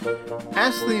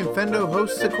Ask the Infendo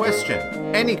hosts a question.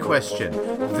 Any question.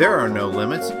 There are no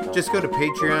limits. Just go to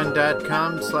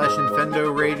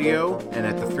patreon.com/Infendo Radio, and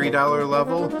at the $3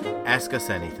 level, ask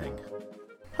us anything.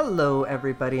 Hello,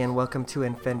 everybody, and welcome to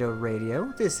Infendo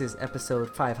Radio. This is episode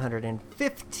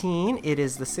 515. It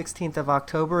is the 16th of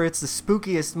October. It's the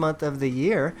spookiest month of the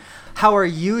year. How are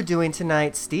you doing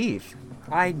tonight, Steve?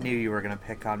 I knew you were going to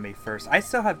pick on me first. I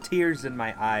still have tears in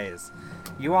my eyes.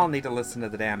 You all need to listen to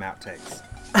the damn outtakes.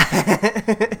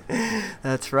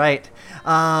 That's right.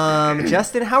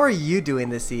 Justin, how are you doing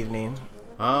this evening?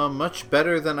 Much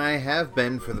better than I have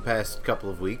been for the past couple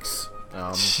of weeks.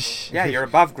 Yeah, you're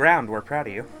above ground. We're proud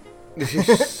of you.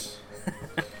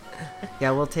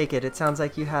 Yeah, we'll take it. It sounds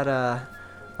like you had a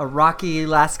rocky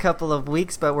last couple of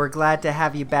weeks, but we're glad to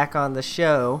have you back on the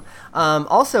show.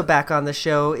 Also back on the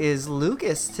show is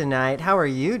Lucas tonight. How are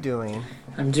you doing?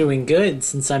 I'm doing good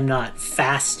since I'm not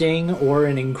fasting or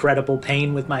in incredible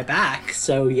pain with my back.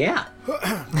 So yeah,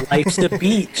 life's a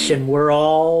beach and we're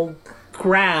all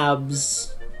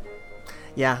crabs.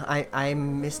 Yeah,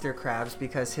 I'm Mr. Krabs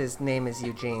because his name is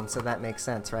Eugene, so that makes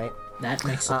sense, right? That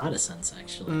makes a lot of sense,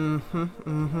 actually.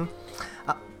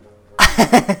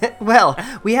 Well,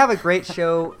 we have a great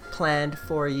show planned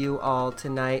for you all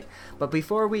tonight, but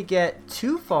before we get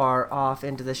too far off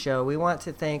into the show, we want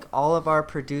to thank all of our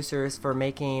producers for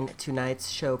making tonight's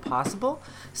show possible.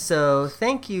 So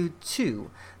thank you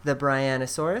to the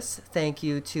Brianosaurus, thank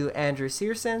you to Andrew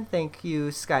Searson, thank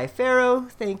you Sky Pharaoh,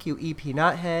 thank you EP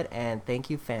Knothead, and thank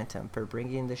you Phantom for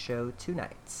bringing the show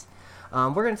tonight.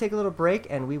 We're going to take a little break,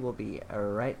 and we will be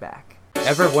right back.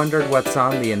 Ever wondered what's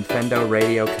on the Infendo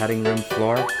Radio cutting room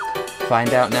floor?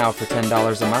 Find out now for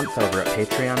 $10 a month over at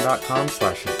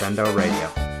patreon.com/Infendo Radio.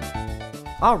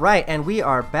 All right, and we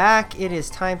are back. It is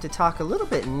time to talk a little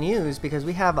bit news because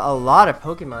we have a lot of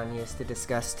Pokemon news to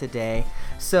discuss today.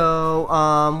 So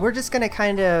we're just going to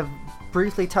kind of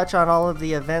briefly touch on all of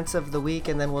the events of the week,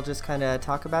 and then we'll just kind of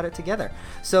talk about it together.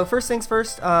 So first things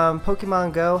first,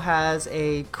 Pokemon Go has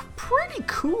a pretty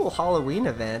cool Halloween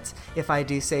event, if I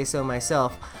do say so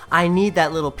myself. I need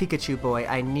that little Pikachu boy.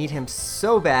 I need him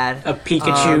so bad. A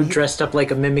Pikachu dressed up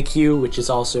like a Mimikyu, which is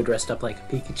also dressed up like a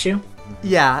Pikachu.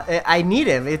 Yeah, I need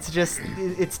him. It's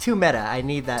too meta. I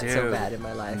need that so Dude, bad in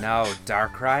my life. No,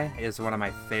 Darkrai is one of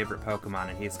my favorite Pokemon,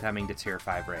 and he's coming to Tier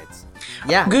 5 raids.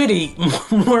 Yeah. Goody!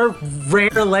 More rare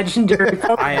legendary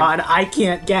Pokemon I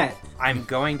can't get. I'm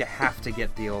going to have to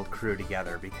get the old crew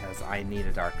together because I need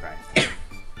a Darkrai.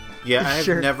 Yeah, I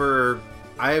Sure.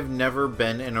 have never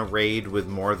been in a raid with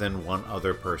more than one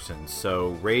other person, so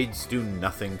raids do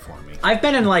nothing for me. I've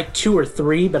been in like 2 or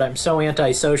 3, but I'm so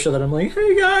antisocial that I'm like,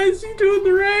 hey guys, you doing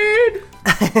the raid?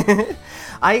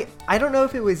 I don't know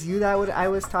if it was you that I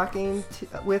was talking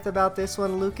with about this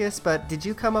one, Lucas, but did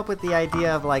you come up with the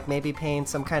idea of like maybe paying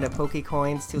some kind of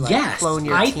Pokecoins to like Yes, clone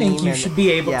your I team? think you should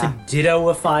be able yeah. to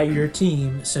Dittoify your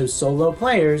team so solo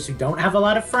players who don't have a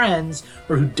lot of friends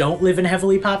or who don't live in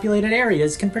heavily populated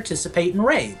areas can participate in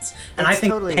raids. And It's I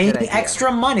think totally a paying good idea.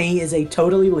 extra money is a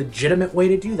totally legitimate way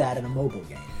to do that in a mobile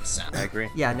game. So. I agree.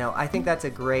 Yeah, no, I think that's a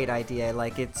great idea.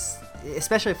 Like it's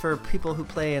especially for people who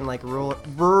play in like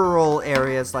rural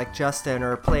areas like Justin,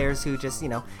 or players who just,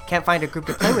 can't find a group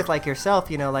to play with like yourself,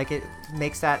 like it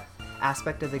makes that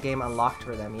aspect of the game unlocked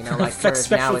for them, like whereas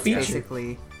now it's feature.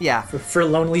 basically, yeah. For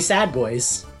lonely sad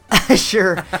boys.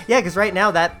 Sure. Yeah, because right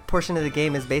now that portion of the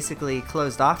game is basically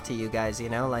closed off to you guys,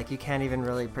 like you can't even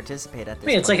really participate at this I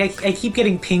mean, it's point. like I keep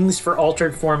getting pings for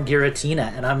Altered Form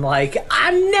Giratina, and I'm like,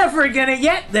 I'm never gonna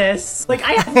get this! Like,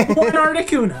 I have one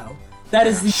Articuno. That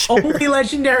is the only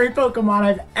legendary Pokemon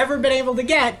I've ever been able to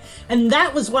get, and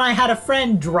that was when I had a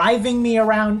friend driving me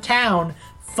around town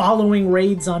following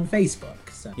raids on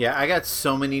Facebook. So. Yeah, I got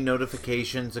so many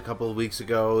notifications a couple of weeks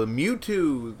ago.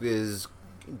 Mewtwo is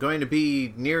going to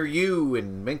be near you,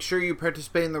 and make sure you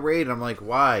participate in the raid. I'm like,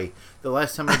 why? The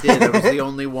last time I did, I was the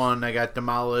only one. I got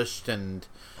demolished, and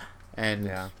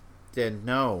Yeah. then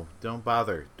no, don't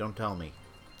bother. Don't tell me.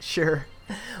 Sure.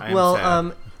 I am Well,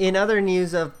 sad. in other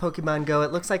news of Pokemon Go,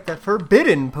 it looks like the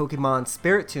forbidden Pokemon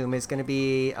Spiritomb is going to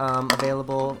be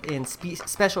available in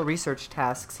special research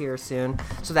tasks here soon.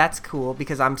 So that's cool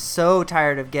because I'm so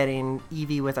tired of getting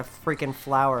Eevee with a freaking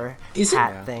flower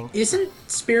hat thing. Isn't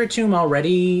Spiritomb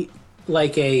already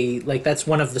like that's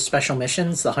one of the special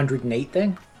missions, the 108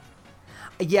 thing?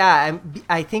 Yeah,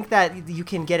 I think that you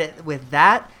can get it with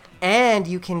that. And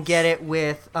you can get it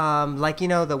with,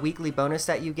 the weekly bonus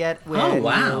that you get. When Oh,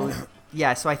 wow.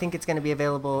 yeah, so I think it's going to be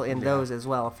available in those as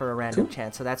well for a random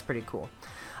chance. So that's pretty cool.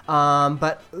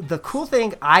 But the cool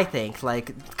thing, I think,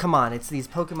 like, come on, it's these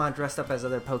Pokemon dressed up as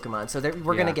other Pokemon. So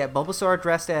we're going to get Bulbasaur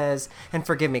dressed as, and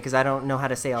forgive me because I don't know how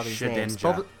to say all these names.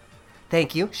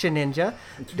 Thank you, Shedinja.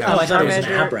 Oh, I thought it was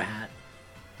an Abra hat.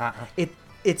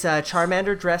 It's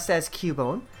Charmander dressed as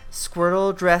Cubone.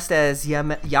 Squirtle dressed as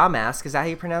Yamask. Is that how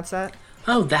you pronounce that?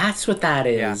 Oh, that's what that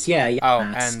is. Yeah.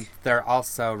 Yamask. And they're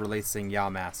also releasing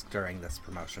Yamask during this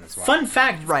promotion as well. Fun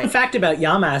fact about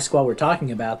Yamask while we're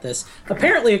talking about this.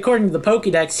 Apparently, according to the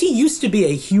Pokédex, he used to be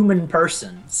a human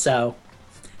person. So,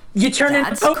 you turn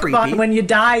into Pokemon when you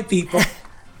die, people.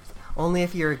 Only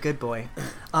if you're a good boy.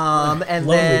 And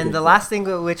then the last thing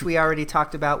which we already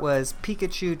talked about was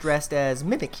Pikachu dressed as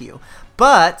Mimikyu.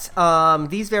 But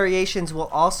these variations will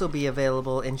also be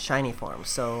available in shiny form.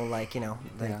 So, like,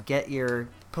 get your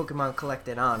Pokemon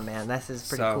collected on, man. This is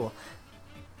pretty cool.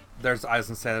 I was going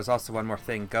to say, there's also one more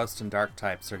thing. Ghost and Dark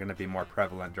types are going to be more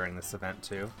prevalent during this event,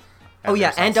 too.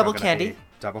 And Double Candy.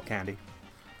 Double Candy.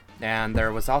 And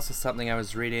there was also something I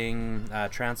was reading,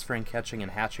 transferring, catching,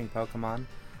 and hatching Pokemon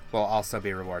will also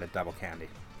be rewarded Double Candy.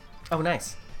 Oh,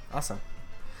 nice. Awesome.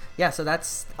 Yeah, so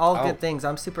that's all good things.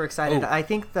 I'm super excited. I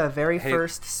think the very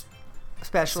first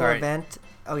special event...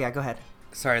 Oh, yeah, go ahead.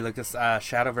 Sorry, Lucas.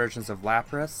 Shadow versions of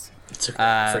Lapras,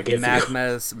 Forgive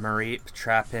Magmas, Mareep,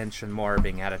 Trapinch, and more are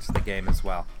being added to the game as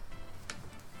well.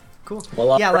 Cool.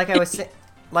 Well, yeah, like I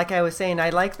was saying, I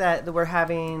like that we're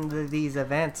having these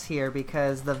events here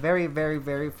because the very, very,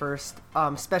 very first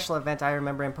special event I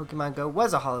remember in Pokemon Go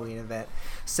was a Halloween event.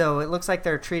 So it looks like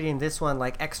they're treating this one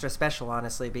like extra special,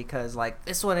 honestly, because like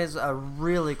this one is a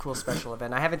really cool special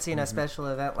event. I haven't seen a special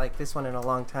event like this one in a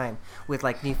long time with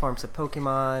like new forms of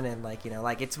Pokemon and like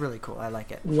it's really cool. I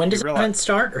like it. When does the event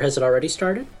start, or has it already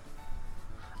started?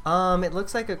 It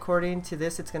looks like according to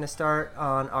this, it's going to start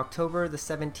on October the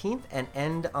 17th and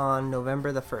end on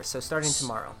November the 1st. So starting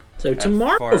tomorrow. So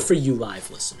tomorrow for you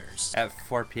live listeners. At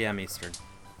 4 p.m. Eastern.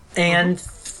 And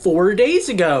 4 days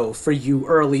ago for you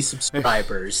early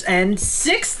subscribers. And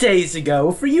 6 days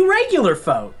ago for you regular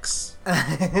folks.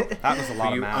 That was a lot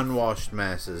of you math. Unwashed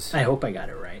masses. I hope I got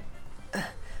it right.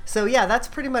 So yeah, that's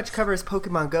pretty much covers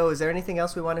Pokemon Go. Is there anything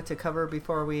else we wanted to cover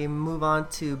before we move on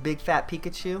to Big Fat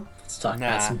Pikachu? Let's talk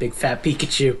about some Big Fat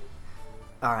Pikachu.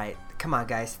 All right, come on,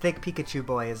 guys. Thick Pikachu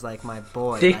boy is like my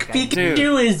boy. Thick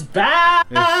Pikachu is back!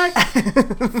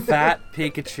 Fat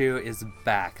Pikachu is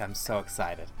back. I'm so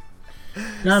excited.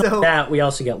 Not only that, we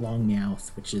also get Long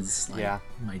Meowth, which is like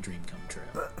my dream come true.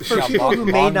 For people who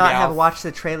may not have watched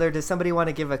the trailer, does somebody want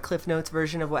to give a Cliff Notes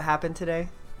version of what happened today?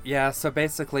 Yeah, so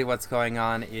basically what's going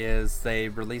on is they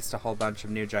released a whole bunch of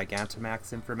new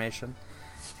Gigantamax information,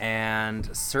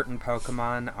 and certain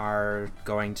Pokemon are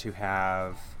going to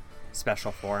have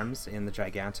special forms in the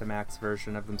Gigantamax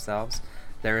version of themselves.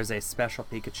 There is a special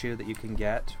Pikachu that you can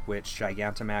get, which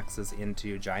Gigantamaxes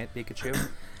into Giant Pikachu,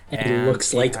 and it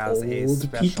looks like has old a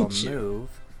special Pikachu move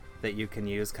that you can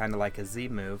use, kind of like a Z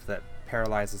move, that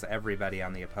paralyzes everybody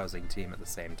on the opposing team at the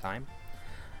same time.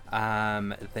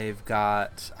 They've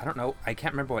got, I don't know, I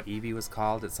can't remember what Eevee was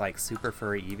called. It's like Super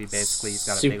Furry Eevee, basically. He's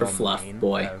got a big old fluff mane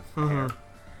boy. of hair.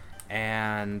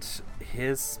 And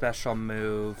his special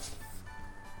move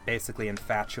basically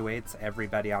infatuates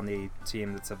everybody on the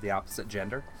team that's of the opposite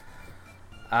gender.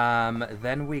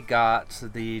 Then we got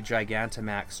the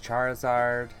Gigantamax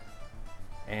Charizard,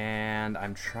 and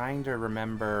I'm trying to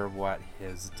remember what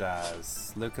his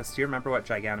does. Lucas, do you remember what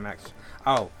Gigantamax...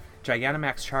 Oh,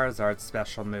 Gigantamax Charizard's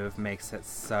special move makes it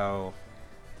so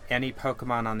any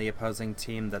Pokemon on the opposing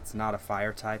team that's not a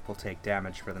fire type will take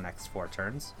damage for the next 4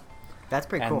 turns. That's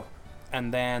pretty cool.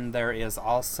 And then there is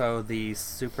also the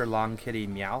Super Long Kitty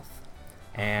Meowth,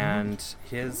 and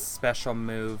his special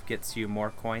move gets you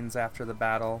more coins after the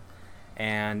battle,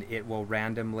 and it will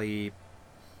randomly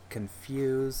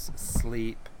confuse,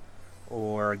 sleep,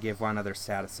 or give one other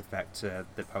status effect to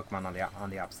the Pokemon on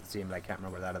the opposite team, but I can't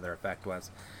remember what that other effect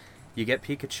was. You get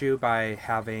Pikachu by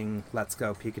having Let's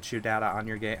Go Pikachu data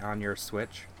on your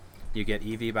Switch. You get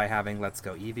Eevee by having Let's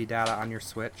Go Eevee data on your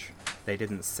Switch. They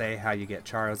didn't say how you get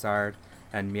Charizard.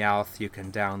 And Meowth you can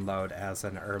download as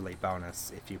an early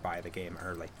bonus if you buy the game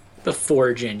early.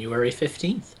 Before January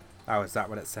 15th. Oh, is that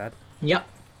what it said? Yep.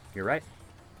 You're right.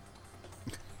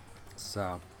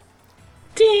 So.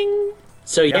 Ding!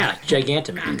 So yeah,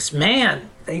 Gigantamax. Man,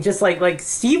 they just like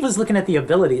Steve was looking at the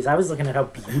abilities. I was looking at how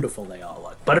beautiful they all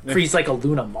look. Butterfree's like a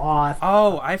Luna Moth.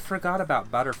 Oh, I forgot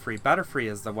about Butterfree.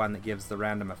 Butterfree is the one that gives the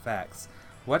random effects.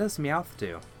 What does Meowth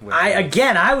do?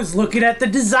 I was looking at the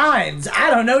designs. I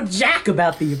don't know jack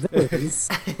about the abilities.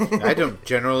 I don't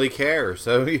generally care,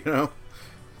 so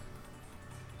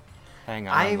Hang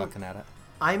on, I'm looking at it.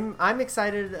 I'm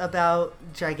excited about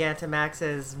Gigantamax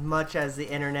as much as the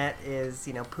internet is,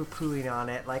 poo-pooing on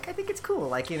it. Like, I think it's cool.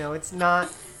 Like, it's not...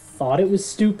 Thought it was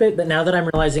stupid, but now that I'm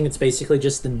realizing it's basically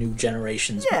just the new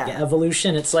generation's Mega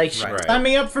evolution, it's like, sign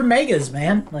me up for Megas,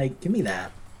 man. Like, give me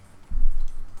that.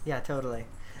 Yeah, totally.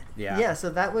 Yeah. So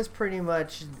that was pretty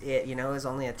much it. It was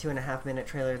only a 2.5-minute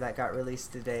trailer that got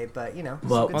released today, but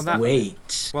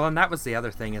wait. Well, and that was the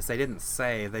other thing is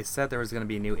they said there was going to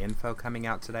be new info coming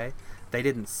out today. They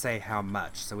didn't say how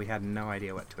much, so we had no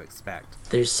idea what to expect.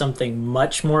 There's something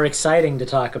much more exciting to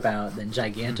talk about than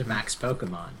Gigantamax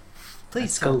Pokemon.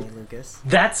 Please tell me, Lucas.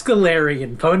 That's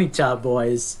Galarian Ponyta,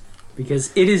 boys.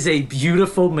 Because it is a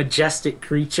beautiful, majestic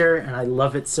creature, and I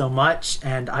love it so much.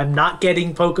 And I'm not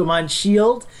getting Pokemon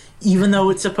Shield, even though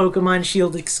it's a Pokemon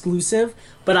Shield exclusive.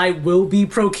 But I will be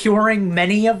procuring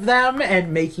many of them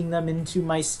and making them into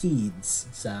my steeds.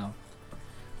 So,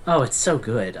 it's so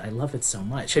good. I love it so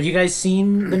much. Have you guys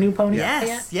seen the new Ponyta?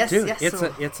 Yes. Dude, yes.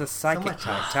 It's a psychic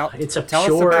type. It's a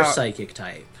pure psychic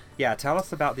type. Yeah, tell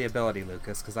us about the ability,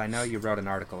 Lucas, because I know you wrote an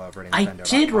article over it in I Infendo.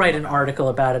 did write an article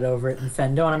about it over at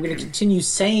Infendo, and I'm going to continue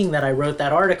saying that I wrote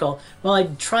that article while I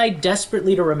tried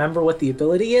desperately to remember what the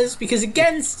ability is, because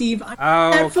again, Steve, I'm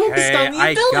not focused on the I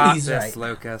abilities got this, right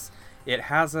Lucas.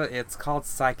 It's called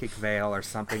Psychic Veil or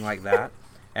something like that,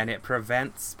 and it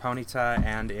prevents Ponyta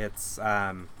and its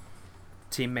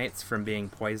teammates from being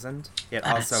poisoned. It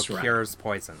also cures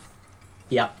poison.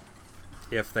 Yep.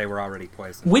 If they were already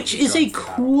poisoned. Which is a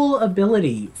cool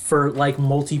ability for, like,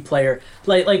 multiplayer.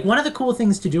 Like, one of the cool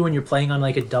things to do when you're playing on,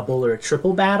 like, a double or a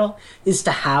triple battle is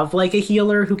to have, like, a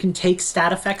healer who can take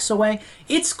stat effects away.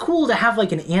 It's cool to have,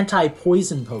 like, an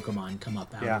anti-poison Pokemon come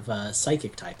up out of a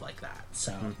psychic type like that.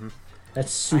 So,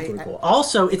 that's super cool.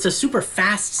 Also, it's a super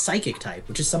fast psychic type,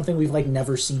 which is something we've, like,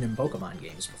 never seen in Pokemon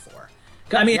games before.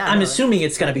 I mean, I'm assuming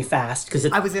it's going to be fast because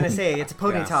it's. I was going to say it's a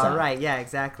Ponyta, right? Yeah,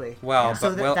 exactly. Well,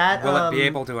 but will it be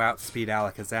able to outspeed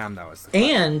Alakazam though? Is the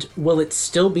question. And will it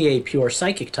still be a pure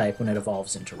psychic type when it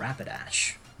evolves into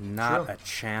Rapidash? Not a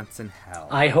chance in hell.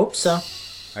 I hope so.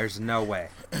 There's no way.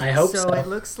 I hope so. So it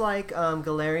looks like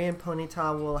Galarian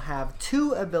Ponyta will have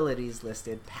 2 abilities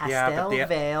listed: Pastel,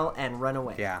 Veil, and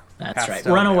Runaway. Yeah, that's right.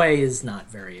 Runaway is not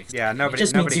very exciting. Yeah,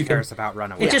 nobody cares about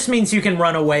Runaway. It just means you can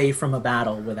run away from a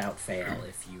battle without fail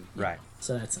if you. Right.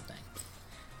 So that's the thing.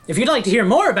 If you'd like to hear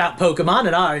more about Pokemon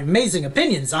and our amazing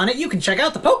opinions on it, you can check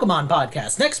out the Pokemon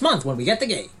podcast next month when we get the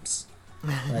games.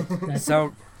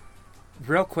 So,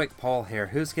 real quick poll here.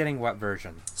 Who's getting what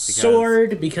version?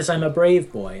 Sword, because I'm a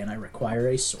brave boy and I require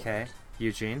a sword. Okay.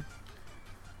 Eugene?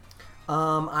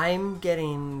 I'm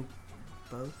getting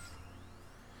both.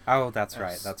 Oh, that's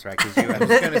right. That's right. Because you I was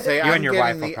going to say, you I'm and your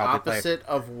getting wife will the probably opposite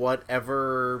of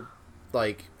whatever,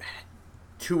 like,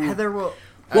 Heather will...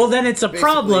 Well, then it's a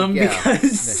problem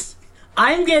because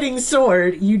I'm getting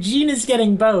sword, Eugene is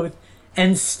getting both,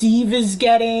 and Steve is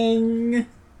getting...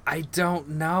 I don't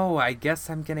know. I guess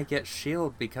I'm going to get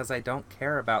Shield because I don't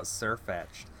care about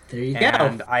Sirfetch'd. There you go.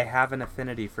 And I have an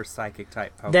affinity for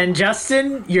Psychic-type Pokemon. Then,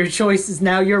 Justin, your choice is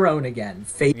now your own again.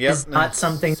 Fate is not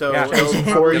something chosen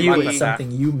for you, it's something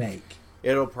you make.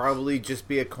 It'll probably just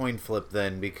be a coin flip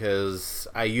then, because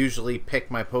I usually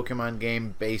pick my Pokemon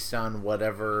game based on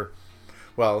whatever...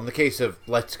 Well, in the case of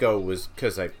Let's Go was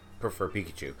because I prefer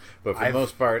Pikachu. But for the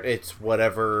most part, it's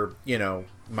whatever,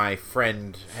 my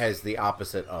friend has the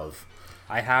opposite of.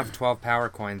 I have 12 power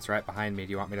coins right behind me.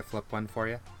 Do you want me to flip one for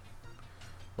you?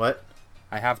 What?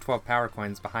 I have 12 power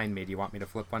coins behind me. Do you want me to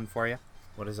flip one for you?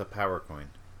 What is a power coin?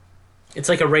 It's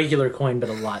like a regular coin, but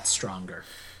a lot stronger.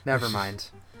 Never mind.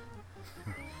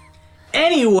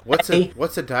 Anyway, What's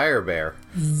a dire bear?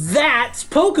 That's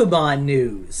Pokemon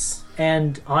news.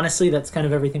 And honestly, that's kind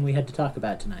of everything we had to talk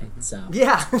about tonight. So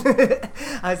yeah,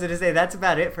 I was going to say that's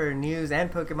about it for news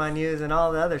and Pokemon news and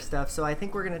all the other stuff. So I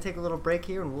think we're going to take a little break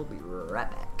here, and we'll be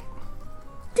right back.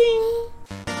 Ding!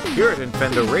 Here at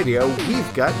Infendo Radio,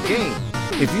 we've got games.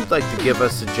 If you'd like to give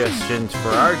us suggestions for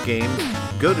our games,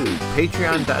 go to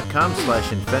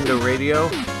patreon.com/Infendo Radio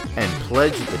and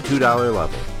pledge at the $2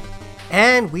 level.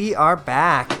 And we are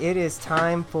back. It is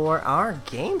time for our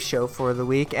game show for the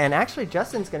week. And actually,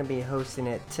 Justin's going to be hosting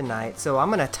it tonight. So I'm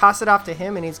going to toss it off to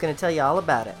him, and he's going to tell you all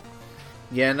about it.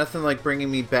 Yeah, nothing like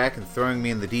bringing me back and throwing me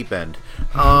in the deep end.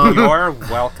 You're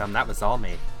welcome. That was all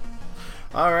me.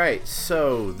 All right,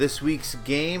 so this week's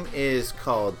game is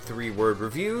called 3-Word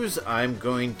Reviews. I'm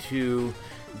going to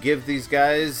give these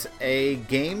guys a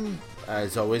game,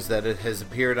 as always, that it has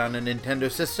appeared on a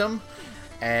Nintendo system.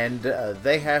 And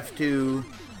they have to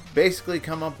basically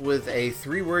come up with a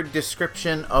 3-word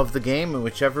description of the game, and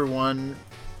whichever one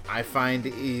I find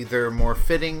either more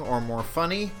fitting or more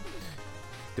funny,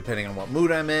 depending on what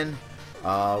mood I'm in,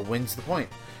 wins the point.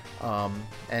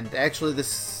 And actually,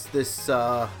 this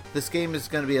game is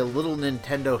going to be a little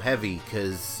Nintendo heavy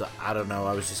because I don't know.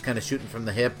 I was just kind of shooting from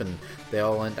the hip, and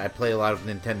I play a lot of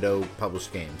Nintendo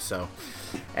published games. So,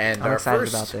 and I'm excited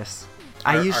about this.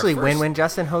 I usually win when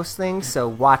Justin hosts things, so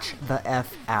watch the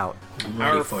F out.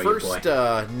 Our first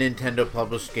Nintendo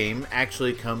published game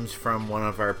actually comes from one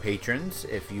of our patrons.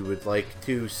 If you would like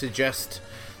to suggest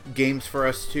games for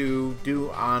us to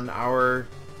do on our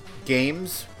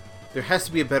games, there has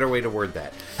to be a better way to word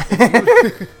that.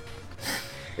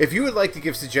 If you would like to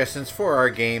give suggestions for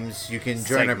our games, you can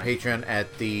join our Patreon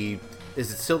at the...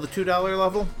 Is it still the $2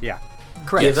 level? Yeah.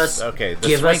 Correct. Give us, okay,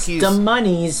 give us the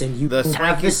monies, and you the can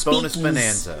have the Swanky's bonus speakies.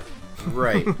 bonanza.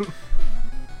 Right.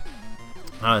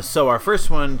 So our first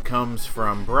one comes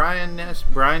from Brian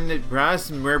Brosnan.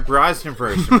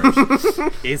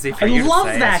 Easy for I you love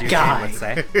to say, that as Eugene guy. would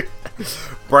say.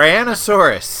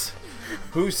 Brianosaurus,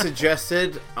 who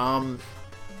suggested,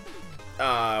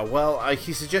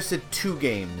 he suggested 2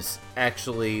 games,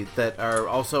 actually, that are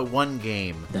also one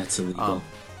game. That's illegal.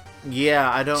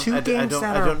 Yeah, I don't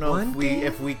know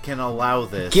if we can allow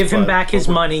this. Give him back his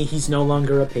money. He's no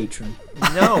longer a patron.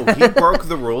 No, he broke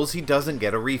the rules. He doesn't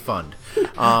get a refund.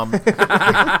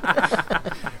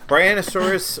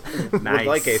 Brianosaurus would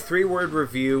like a 3-word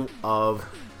review of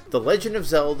The Legend of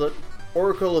Zelda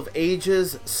Oracle of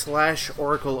Ages /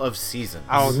 Oracle of Seasons.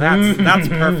 Oh, that's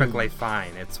perfectly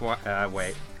fine. It's what?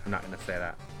 Wait, I'm not going to say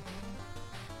that.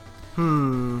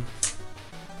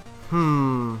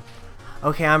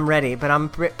 Okay, I'm ready, but I'm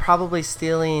probably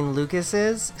stealing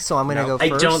Lucas's, so I'm gonna go I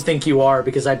first. don't think you are,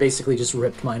 because I basically just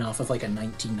ripped mine off of like a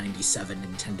 1997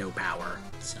 Nintendo Power.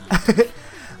 So.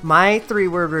 My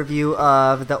 3-word review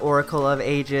of the Oracle of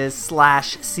Ages /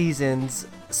 Seasons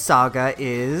saga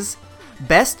is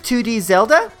best 2D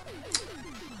Zelda?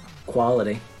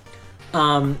 Quality.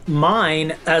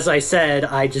 Mine, as I said,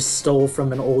 I just stole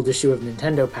from an old issue of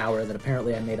Nintendo Power that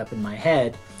apparently I made up in my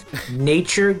head.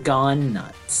 Nature Gone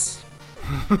Nuts.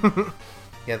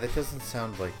 Yeah, that doesn't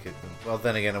sound like it. Well,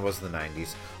 then again, it was the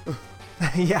 90s.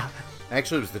 Yeah.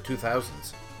 Actually, it was the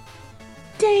 2000s.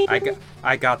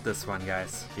 I got this one,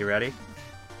 guys. You ready?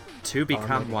 2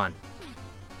 become 1.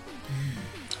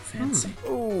 Fancy.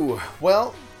 Ooh,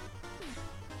 well,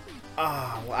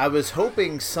 I was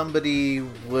hoping somebody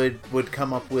would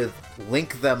come up with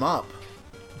Link Them Up,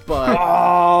 but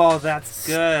Oh, that's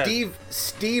good.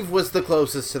 Steve was the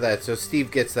closest to that, so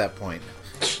Steve gets that point.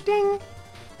 Ding.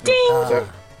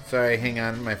 Sorry, hang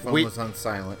on, my phone was on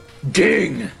silent.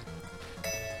 Ding!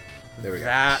 There we go.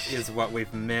 That is what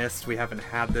we've missed. We haven't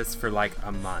had this for like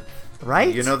a month.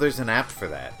 Right? You know, there's an app for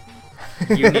that.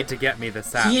 You need to get me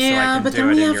this app so I Yeah, can but do then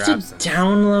it we in have your to absence.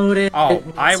 download it. Oh,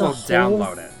 I It's a will whole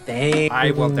download it. thing. I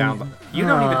will download. You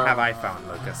don't even have iPhone,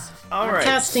 Lucas. All right,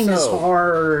 Casting is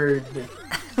hard.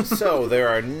 So there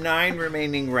are 9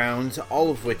 remaining rounds, all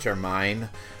of which are mine.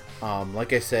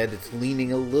 Like I said, it's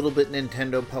leaning a little bit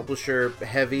Nintendo publisher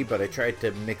heavy, but I tried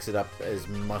to mix it up as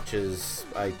much as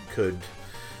I could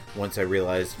once I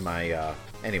realized my...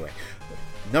 Anyway,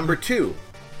 number 2.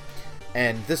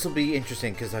 And this will be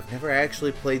interesting because I've never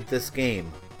actually played this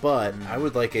game, but I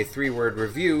would like a 3-word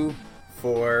review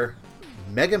for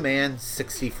Mega Man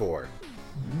 64.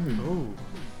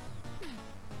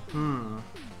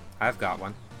 I've got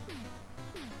one.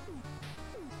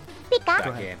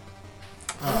 That game.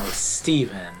 Oh,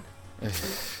 Steven.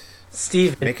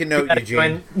 Steven. Make a note,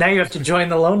 Eugene. Now you have to join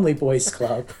the Lonely Boys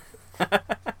Club.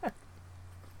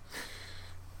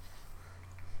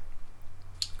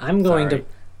 I'm going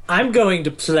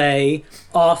to play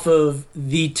off of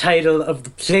the title of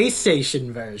the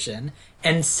PlayStation version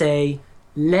and say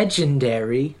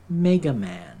Legendary Mega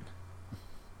Man.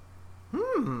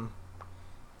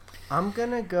 I'm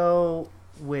gonna go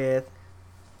with...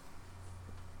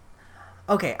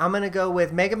 Okay, I'm gonna go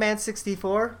with Mega Man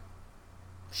 64.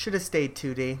 Should have stayed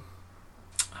 2D.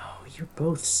 Oh, you're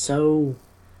both so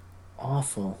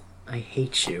awful. I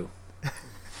hate you.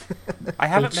 I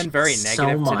haven't Hate been very you so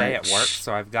negative today at much. work,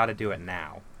 so I've got to do it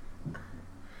now.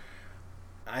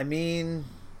 I mean,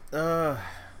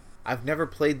 I've never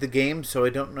played the game, so I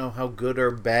don't know how good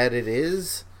or bad it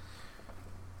is.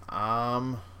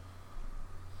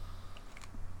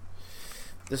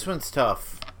 This one's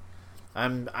tough.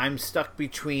 I'm stuck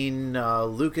between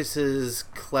Lucas's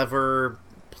clever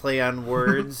play on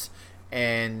words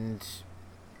and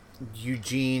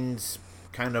Eugene's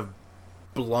kind of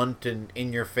blunt and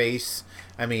in your face.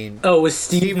 I mean, was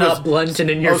Steve not blunt and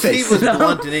in your face? Steve was though?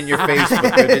 blunt and in your face,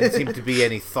 but there didn't seem to be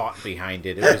any thought behind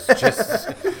it. It was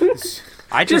just.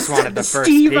 I just wanted the first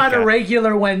Steve peek on a at-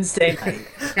 regular Wednesday night.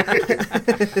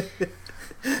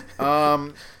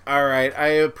 All right. I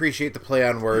appreciate the play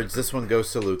on words. This one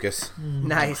goes to Lucas.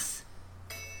 Nice.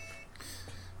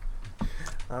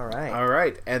 All right. All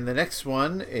right, and the next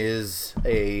one is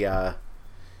a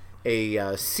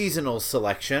seasonal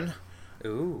selection.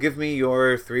 Ooh. Give me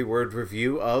your 3-word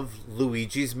review of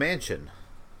Luigi's Mansion.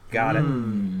 Got it.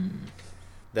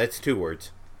 That's 2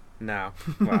 words. No.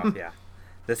 Well, yeah.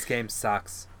 This game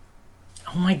sucks.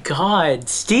 Oh my God,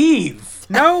 Steve!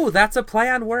 No, that's a play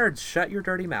on words. Shut your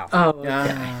dirty mouth. Oh,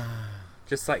 okay.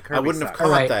 Just like Kirby I wouldn't have sucks. caught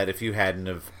Alright. that if you hadn't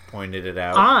have pointed it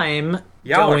out. I'm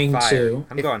Y'all going are fired. to.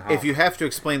 I'm going home. If you have to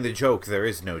explain the joke, there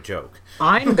is no joke.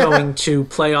 I'm going to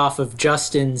play off of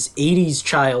Justin's 80s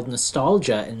child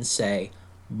nostalgia and say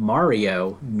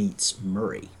Mario meets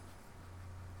Murray.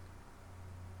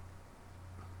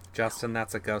 Justin,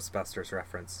 that's a Ghostbusters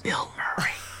reference. Bill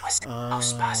Murray was in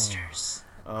Ghostbusters.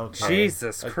 Okay.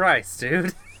 Jesus Christ,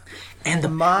 dude. And the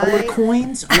My- Power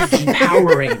Coins are the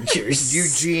Power Rangers.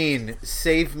 Eugene,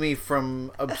 save me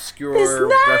from obscure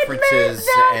references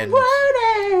and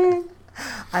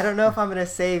I don't know if I'm gonna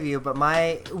save you, but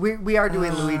we are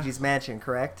doing Luigi's Mansion,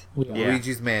 correct? Yeah.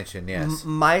 Luigi's Mansion. Yes.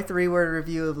 My 3-word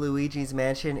review of Luigi's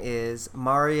Mansion is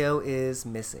Mario is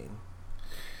missing.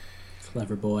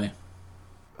 Clever boy.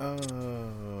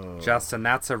 Oh. Justin,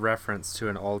 that's a reference to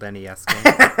an old NES game.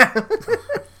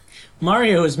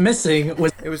 Mario is missing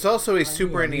was It was also a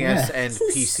Super NES yes. and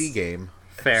PC game.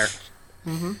 Fair.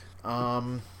 Hmm.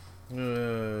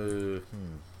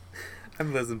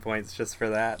 I'm losing points just for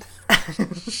that.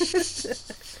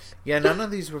 Yeah, none of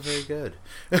these were very good.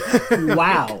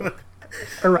 wow.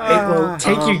 All right, well,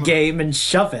 take your game and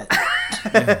shove it.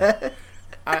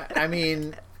 I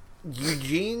mean,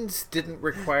 Eugene's didn't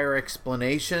require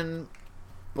explanation,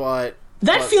 but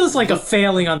That feels like a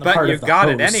failing on the But part you of the got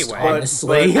it host, anyway.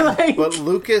 honestly. Like- but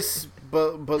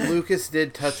Lucas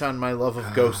did touch on my love of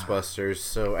Ghostbusters,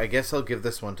 so I guess I'll give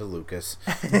this one to Lucas.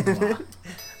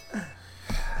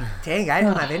 Dang, I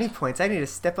don't have any points. I need to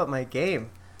step up my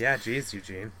game. Yeah, geez,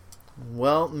 Eugene.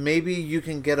 Well, maybe you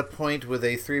can get a point with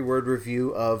a 3-word review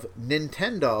of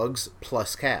Nintendogs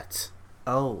plus cats.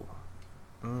 Oh.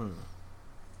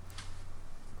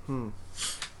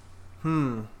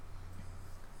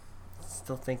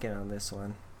 Still thinking on this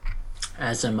one.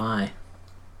 As am I.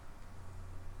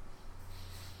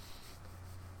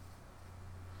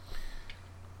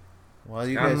 While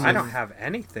you guys I are, don't have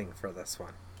anything for this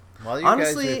one. while you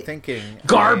Honestly, guys are thinking,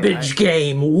 Garbage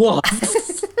game. What?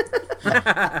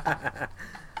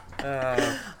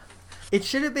 It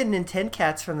should have been Nintendo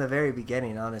Cats from the very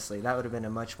beginning, honestly. That would have been a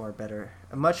much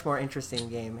more interesting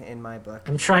game in my book.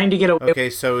 I'm trying to get away. Okay,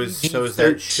 so is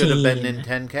that should have been 13.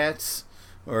 Nintendo Cats,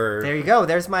 or There you go.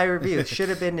 There's my review. It should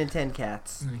have been Nintendo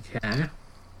Cats. Okay.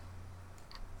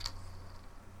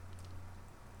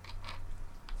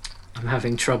 I'm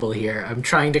having trouble here. I'm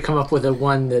trying to come up with a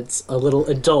one that's a little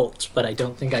adult, but I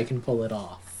don't think I can pull it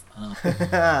off.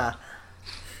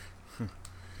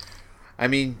 I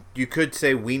mean, you could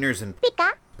say wieners and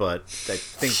but I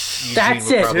think Eugene That's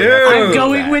would it. probably have to I'm go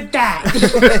going that.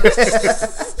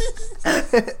 with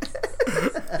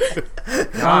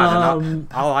that. God, and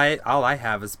all I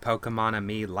have is Pokemon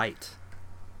Me Light.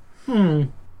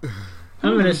 I'm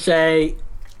gonna say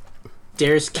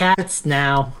there's cats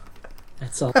now.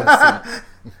 That's all I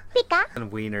said.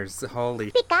 And wieners.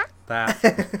 Holy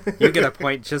that. You get a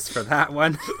point just for that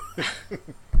one.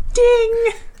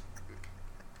 Ding!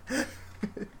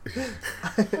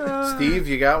 Steve,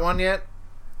 you got one yet?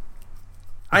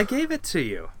 I gave it to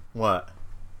you. What?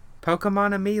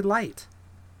 Pokemon Me Light.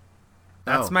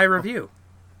 That's Oh. my review.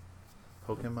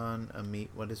 Pokemon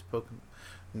What is Pokemon?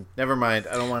 Never mind.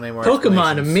 I don't want any more.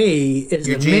 Pokemon explanations. Me is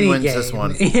a Eugene mini wins game this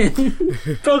one. in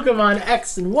Pokemon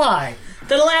X and Y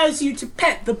that allows you to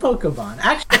pet the Pokemon.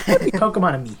 Actually, it would be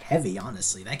Pokemon Me heavy,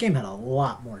 honestly. That game had a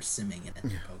lot more simming in it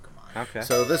than Pokemon. Okay.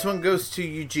 So this one goes to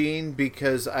Eugene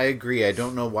because I agree. I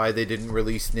don't know why they didn't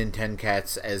release Nintendo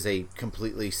Cats as a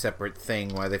completely separate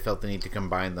thing. Why they felt the need to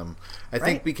combine them. I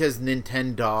think Right. because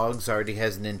Nintendo Dogs already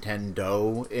has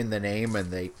Nintendo in the name,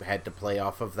 and they had to play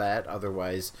off of that.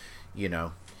 Otherwise,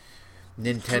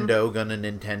 Nintendo gonna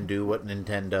Nintendo what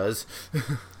Nintendo does.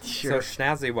 So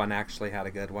Schnazzy one actually had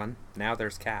a good one. Now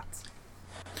there's cats.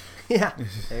 Yeah,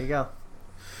 there you go.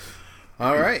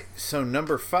 All right. So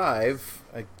number 5,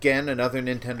 again another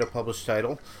Nintendo published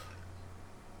title.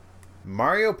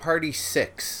 Mario Party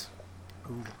 6.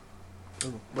 Ooh,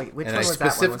 wait, which And one I was that one?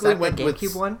 Was specifically that went the with-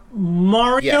 GameCube one?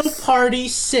 Mario Yes. Party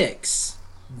 6,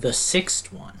 the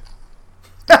sixth one.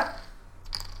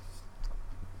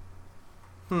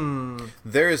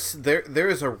 There is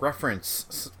a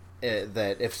reference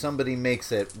that if somebody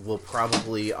makes it, will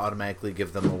probably automatically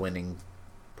give them a winning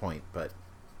point, but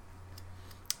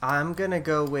I'm gonna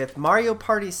go with Mario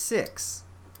Party 6.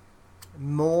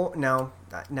 No,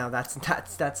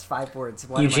 that's 5 words.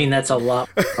 What am Eugene, that's a lot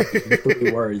of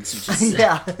 3 words. You just said.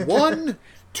 Yeah. 1,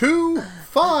 2,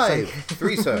 5.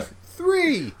 3, sir.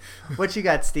 3. What you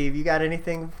got, Steve? You got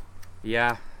anything?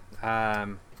 Yeah.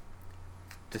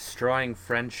 Destroying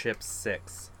Friendship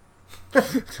 6.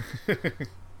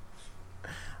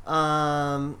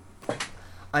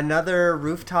 Another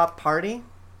rooftop party.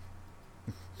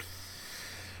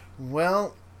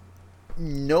 Well,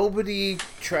 nobody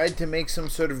tried to make some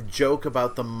sort of joke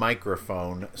about the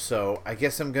microphone, so I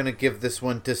guess I'm going to give this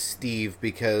one to Steve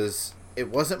because it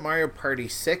wasn't Mario Party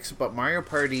 6, but Mario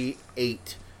Party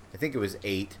 8. I think it was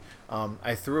 8.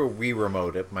 I threw a Wii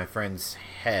remote at my friend's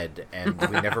head, and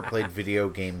we never played video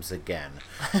games again.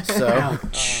 So,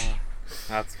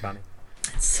 That's funny.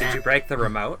 Sad. Did you break the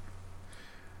remote?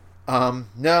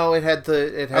 no, it had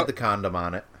the condom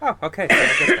on it. Oh, okay.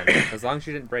 So good then. As long as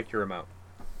you didn't break your remote.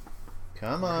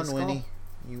 Come on, Winnie,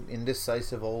 you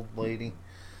indecisive old lady.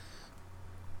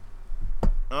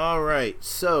 All right,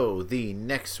 so the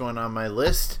next one on my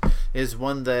list is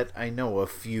one that I know a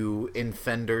few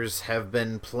Infenders have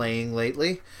been playing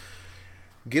lately.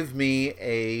 Give me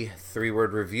a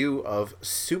 3-word review of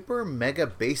Super Mega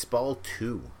Baseball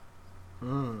 2.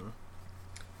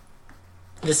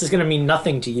 This is going to mean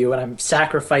nothing to you, and I'm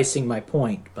sacrificing my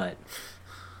point, but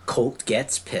Colt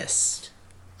gets pissed.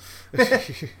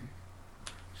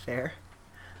 Fair.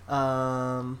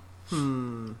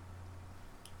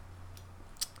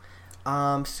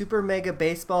 Super Mega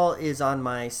Baseball is on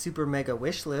my Super Mega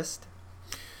wish list.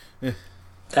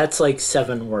 That's like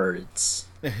 7 words.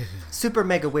 Super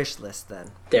Mega wish list, then.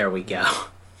 There we go.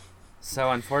 So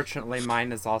unfortunately,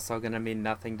 mine is also going to mean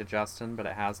nothing to Justin, but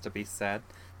it has to be said.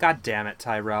 God damn it,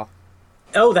 Tyrell.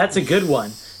 Oh, that's a good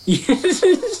one.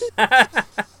 I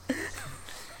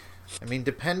mean,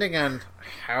 depending on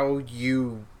how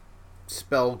you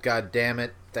spell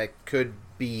goddammit, that could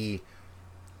be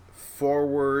 4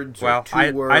 words or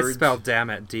 2 words. I spelled damn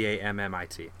it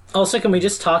Dammit. Also, can we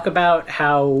just talk about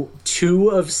how 2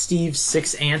 of Steve's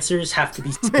 6 answers have to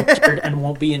be censored and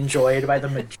won't be enjoyed by the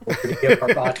majority of our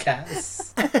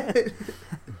podcasts?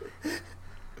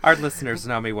 Our listeners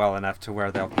know me well enough to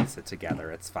where they'll piece it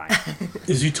together. It's fine.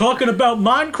 Is he talking about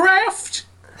Minecraft?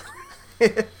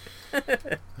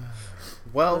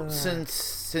 Well,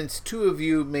 since 2 of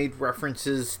you made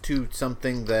references to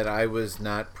something that I was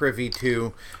not privy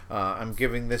to, I'm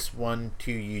giving this one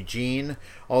to Eugene.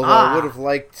 Although I would have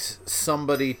liked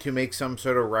somebody to make some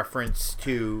sort of reference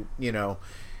to,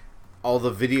 all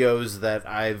the videos that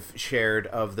I've shared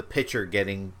of the pitcher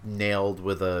getting nailed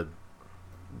with a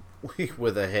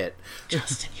hit.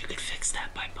 Justin, you could fix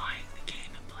that by buying the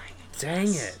game and playing it. Dang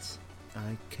it.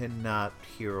 I cannot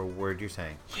hear a word you're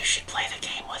saying. You should play the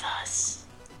game with us.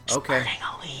 Okay. Starting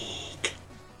a league.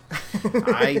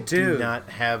 I do not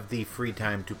have the free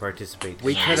time to participate.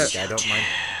 We could have. I don't mind.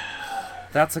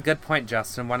 That's a good point,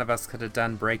 Justin. One of us could have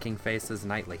done Breaking Faces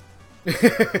nightly.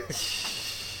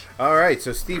 All right,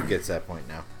 so Steve gets that point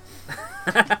now.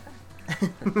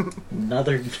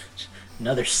 Another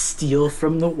steal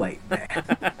from the white man.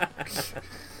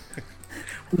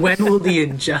 When will the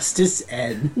injustice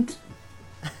end?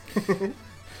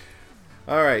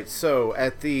 All right, so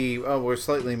at we're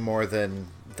slightly more than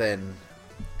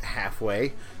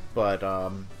halfway, but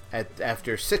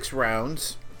after 6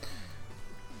 rounds,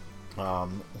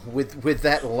 with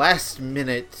that last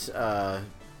minute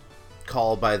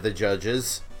call by the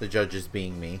judges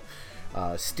being me,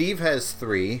 Steve has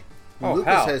 3,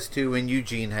 Lucas has 2, and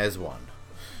Eugene has 1.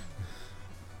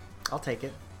 I'll take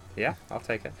it. Yeah, I'll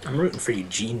take it. I'm rooting for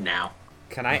Eugene now.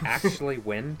 Can I actually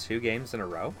win 2 games in a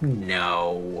row?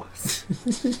 No.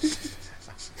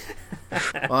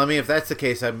 Well, I mean, if that's the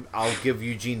case, I'll give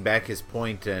Eugene back his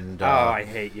point, and Oh, I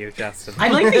hate you, Justin. I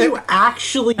like that you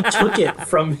actually took it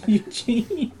from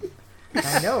Eugene.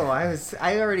 I know. I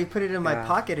already put it in my Yeah,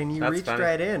 pocket, and you that's reached funny.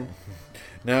 right in.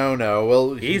 no,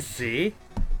 well, Easy.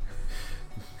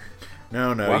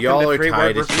 no, Welcome y'all to are 3-word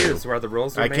tied. reviews where the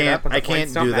rules are I made up can't, and the I can't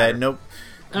points don't do matter. that. Nope.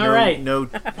 All right. No.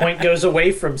 Point goes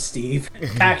away from Steve.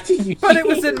 Back to Eugene. But it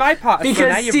was in my pocket. So now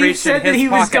Because you've Steve reached in said that his he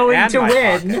was pocket going and to my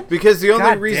win. pocket. Because the only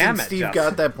God reason damn it, Steve Justin.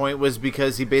 got that point was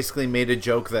because he basically made a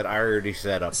joke that I already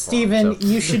set up Steven, for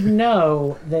him. you should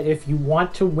know that if you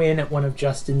want to win at one of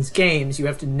Justin's games, you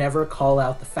have to never call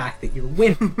out the fact that you're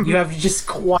winning. You have to just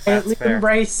quietly fair.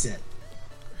 embrace it.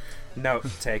 Note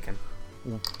taken.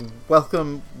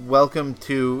 Welcome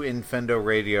to Infendo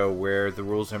Radio, where the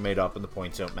rules are made up and the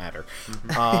points don't matter.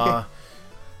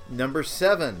 Number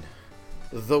 7,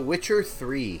 The Witcher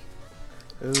 3.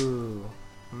 Ooh.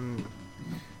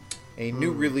 a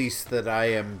new release that I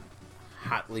am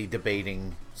hotly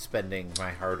debating spending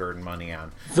my hard-earned money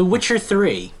on. The Witcher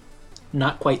 3.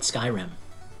 Not quite Skyrim.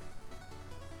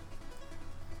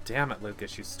 Damn it,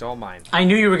 Lucas, you stole mine. I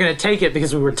knew you were going to take it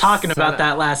because we were talking about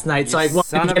that last night, so I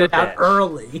wanted to get it out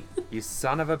early. You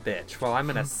son of a bitch. Well, I'm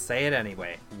gonna say it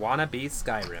anyway. Wanna be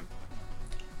Skyrim.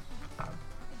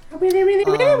 I really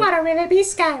want to really be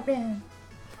Skyrim.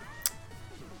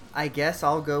 I guess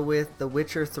I'll go with The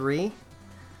Witcher 3.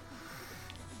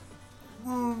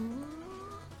 We'll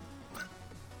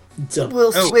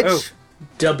switch.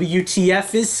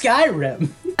 WTF is Skyrim.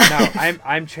 No,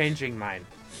 I'm changing mine.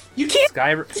 You can't.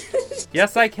 Skyrim.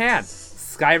 Yes, I can.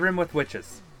 Skyrim with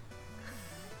witches.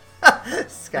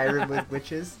 Skyrim with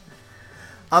witches.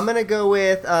 I'm gonna go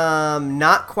with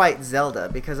not quite Zelda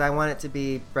because I want it to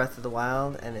be Breath of the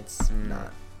Wild, and it's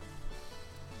not.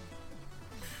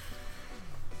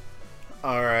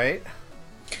 All right.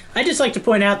 I just like to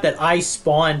point out that I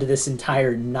spawned this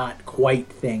entire not quite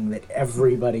thing that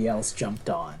everybody else jumped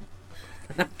on.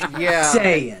 Yeah.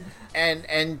 Saying.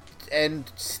 And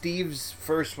Steve's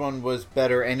first one was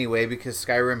better anyway because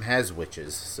Skyrim has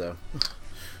witches, so.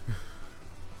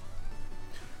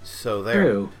 So there.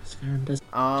 True. Skyrim does.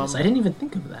 I didn't even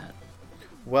think of that.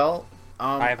 Well,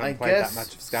 I haven't played guess that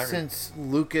much of Skyrim. Since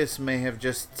Lucas may have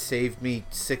just saved me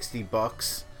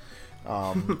 $60,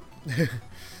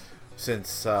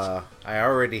 since I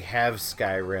already have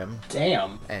Skyrim.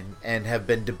 Damn. And have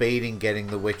been debating getting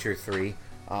The Witcher 3,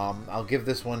 I'll give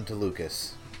this one to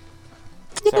Lucas.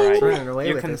 It's alright. Running away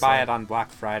You with can this buy one. it on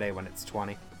Black Friday when it's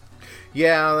 20.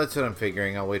 Yeah, that's what I'm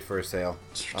figuring. I'll wait for a sale.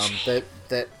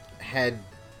 That had...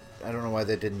 I don't know why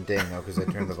that didn't ding, though, because I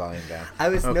turned the volume down. I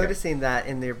was Okay. noticing that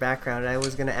in your background, and I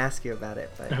was going to ask you about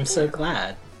it. But I'm so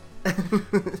glad.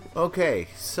 Okay,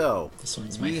 so This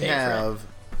one's my we favorite. have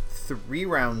 3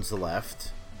 rounds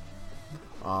left.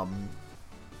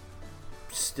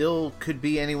 Still could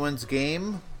be anyone's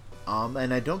game,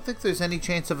 and I don't think there's any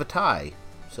chance of a tie.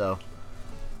 So,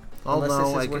 unless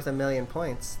although this is worth 1,000,000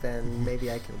 points, then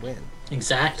maybe I can win.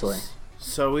 Exactly.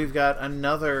 so we've got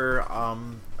another,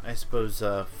 I suppose,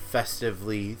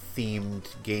 festively themed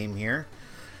game here.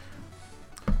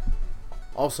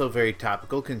 Also very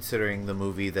topical, considering the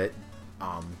movie that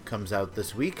comes out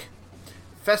this week,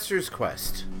 Fester's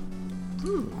Quest.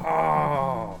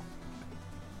 Oh.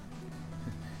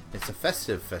 It's a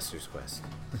festive Fester's Quest.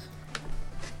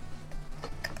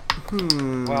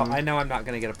 Well, I know I'm not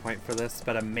going to get a point for this,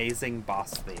 but amazing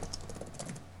boss theme.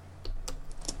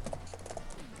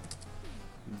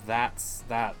 That's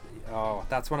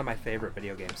one of my favorite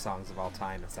video game songs of all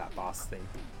time, is that boss theme.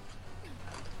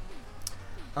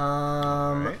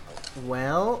 Alright.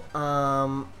 Well,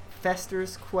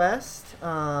 Fester's Quest,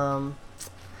 I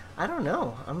don't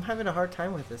know. I'm having a hard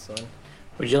time with this one.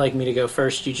 Would you like me to go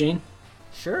first, Eugene?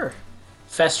 Sure.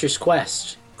 Fester's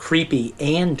Quest. Creepy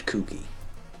and kooky.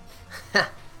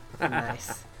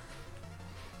 Nice.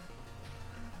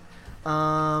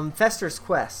 Fester's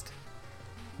Quest.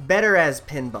 Better as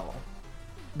pinball.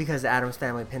 Because Adam's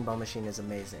Family Pinball Machine is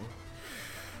amazing.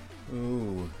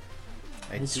 Ooh.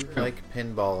 I That's do true. like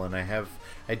pinball, and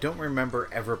I don't remember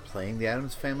ever playing the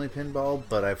Addams Family Pinball,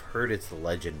 but I've heard it's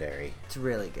legendary. It's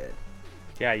really good.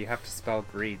 Yeah, you have to spell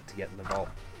greed to get in the vault.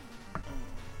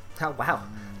 Oh, wow.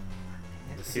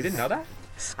 You didn't know that?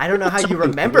 I don't know how you Some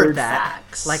remembered weird that.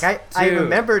 facts. Like, I Dude.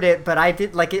 remembered it, but I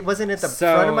did, like, it wasn't at the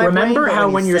So- front of my Remember brain. but how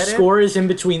when when you your said it- score is in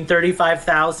between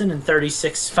 35,000 and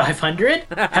 36,500?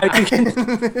 How you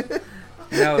can...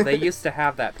 No, they used to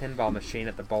have that pinball machine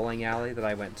at the bowling alley that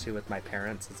I went to with my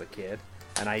parents as a kid,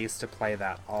 and I used to play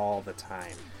that all the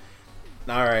time.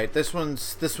 All right, this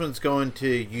one's going to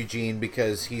Eugene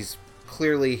because he's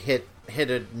clearly hit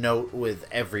a note with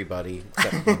everybody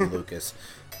except for Lucas.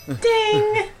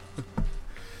 Ding!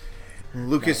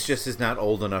 Lucas just is not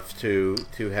old enough to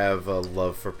have a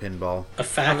love for pinball. A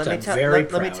fact Let me, I'm tell, very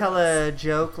let me proud tell of. a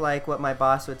joke like what my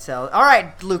boss would tell. All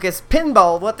right, Lucas,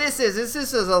 pinball. What this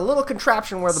is a little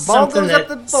contraption where the ball goes up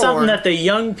the board. Something that the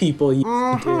young people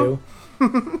used to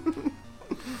do.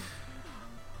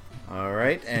 All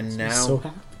right, and now So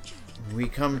happy. we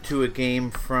come to a game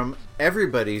from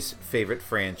everybody's favorite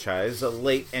franchise, a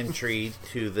late entry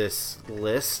to this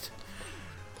list.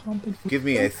 Give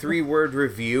me a 3-word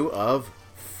review of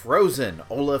Frozen: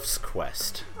 Olaf's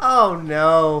Quest. Oh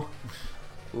no!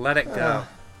 Let it go.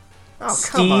 Oh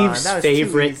come on! Steve's That was too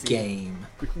favorite easy. game.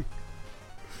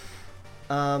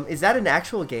 Is that an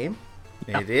actual game?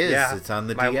 It is. Yeah. It's on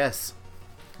the My- DS.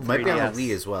 It might be on 3DS. the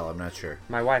Wii as well. I'm not sure.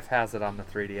 My wife has it on the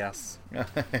 3DS.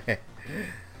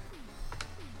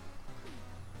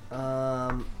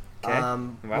 Um, Okay.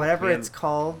 Well, whatever we it's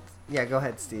called, Yeah, go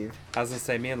ahead, Steve. I was gonna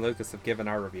say, me and Lucas have given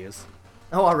our reviews.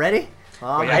 Oh, already?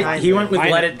 Oh, Well, yeah, He went with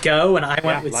Mine- Let It Go, and I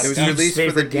went with Let It It was Steve's released for the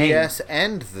favorite game. DS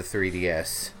and the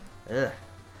 3DS. Ugh.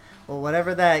 Well,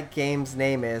 whatever that game's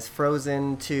name is,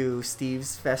 Frozen to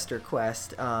Steve's Fester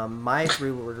Quest, my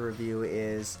 3-word review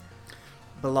is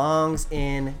belongs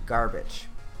in garbage.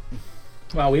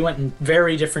 Well, we went in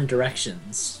very different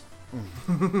directions.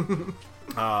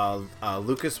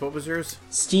 Lucas, what was yours?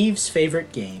 Steve's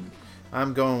favorite game.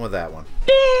 I'm going with that one.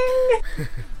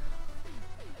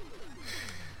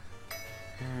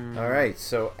 All right,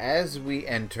 so as we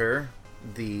enter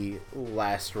the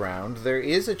last round, there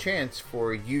is a chance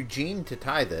for Eugene to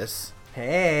tie this.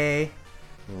 Hey.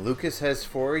 Lucas has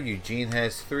 4, Eugene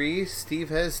has 3, Steve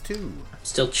has 2.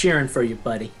 Still cheering for you,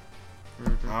 buddy.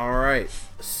 All right,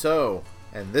 so,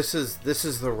 and this is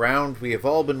the round we have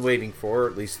all been waiting for, or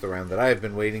at least the round that I've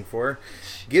been waiting for.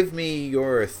 Give me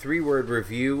your 3-word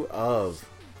review of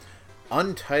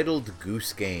Untitled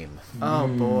Goose Game. Oh,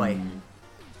 boy.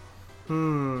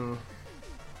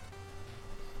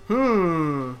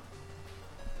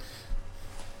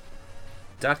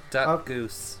 Duck, duck, Oh.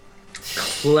 goose.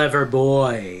 Clever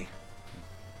boy.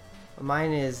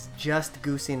 Mine is just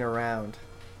goosing around.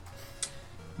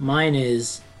 Mine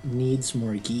is needs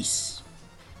more geese.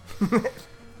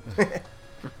 I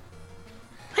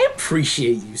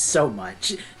appreciate you so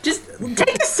much. Just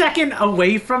take a second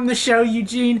away from the show,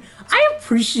 Eugene. I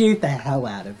appreciate the hell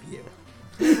out of you.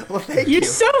 Well, thank You're you.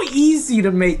 so easy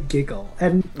to make giggle,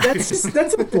 and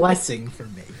that's a blessing for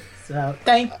me. So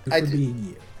thank you for being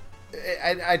you.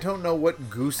 I don't know what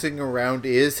goosing around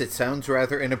is. It sounds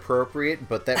rather inappropriate,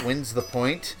 but that wins the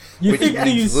point. You Which think means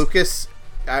these- Lucas,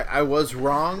 I was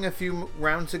wrong a few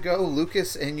rounds ago.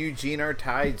 Lucas and Eugene are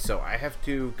tied, so I have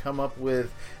to come up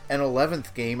with an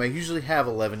 11th game. I usually have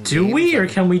 11 Do games. we, or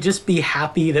can we just be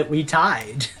happy that we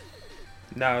tied?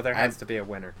 No, there has to be a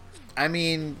winner. I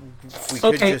mean, we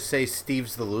could Okay. just say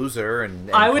Steve's the loser, and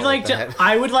I would call like it to. that.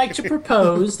 I would like to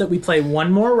propose that we play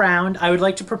one more round. I would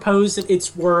like to propose that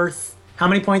it's worth. How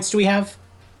many points do we have?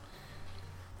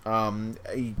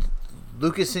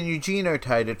 Lucas and Eugene are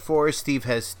tied at 4. Steve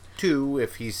has 2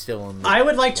 if he's still in the... I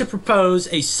would like to propose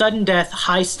a sudden death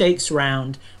high stakes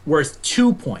round worth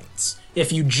 2 points.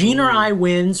 If Eugene or I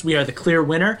wins, we are the clear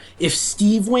winner. If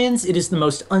Steve wins, it is the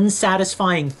most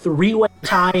unsatisfying 3-way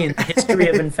tie in the history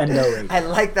of Infendo Radio. I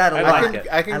like that a I lot. like it.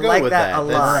 I can I go like with that that. a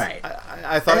That's- lot. Right.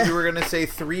 I thought you were going to say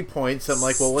 3 points. I'm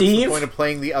like, well, what's the Steve? point of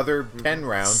playing the other 10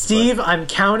 rounds? Steve, I'm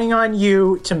counting on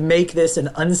you to make this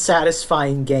an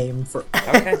unsatisfying game for.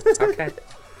 Okay, okay.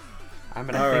 I'm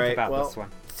gonna All think right, about well, this one.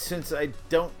 since I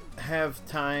don't have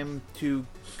time to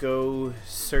go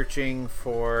searching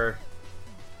for...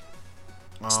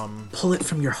 Pull it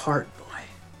from your heart,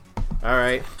 boy. All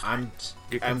right, I'm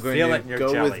You can going feel to it in your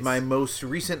go jellies. with my most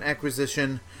recent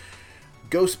acquisition,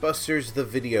 Ghostbusters the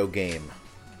video game.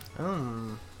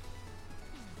 3-word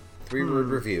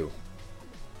review.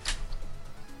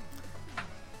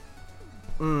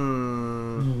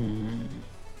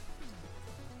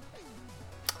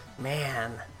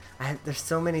 Man, there's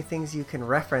so many things you can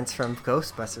reference from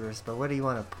Ghostbusters, but what do you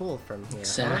want to pull from here? huh?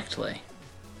 Exactly.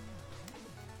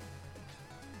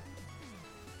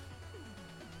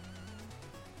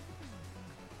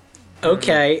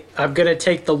 Okay, I'm gonna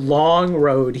take the long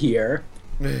road here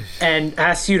and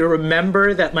ask you to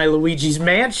remember that my Luigi's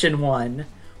Mansion one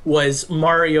was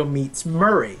Mario meets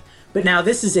Murray. But now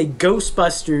this is a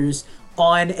Ghostbusters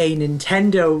on a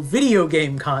Nintendo video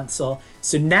game console.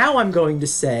 So now I'm going to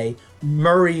say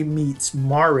Murray meets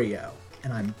Mario.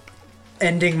 And I'm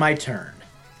ending my turn.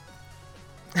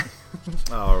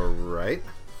 All right.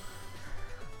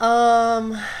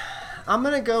 I'm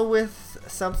gonna go with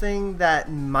something that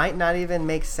might not even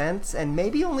make sense, and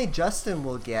maybe only Justin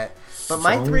will get. But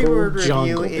my Fungal 3-word review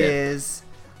Jungle Bit. is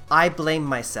I blame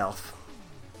myself.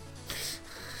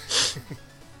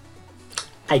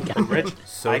 I got it.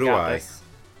 So I do got I. this.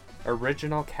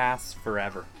 Original cast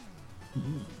forever.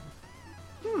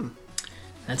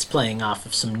 That's playing off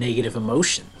of some negative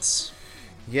emotions.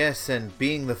 Yes, and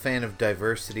being the fan of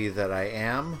diversity that I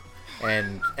am,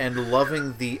 and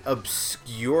loving the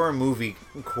obscure movie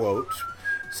quote,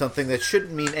 something that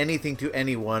shouldn't mean anything to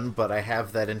anyone, but I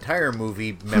have that entire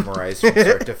movie memorized from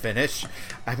start to finish,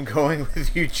 I'm going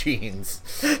with Eugene's.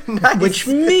 Which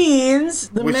means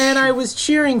the Which- man I was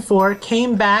cheering for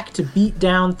came back to beat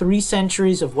down 3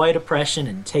 centuries of white oppression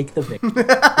and take the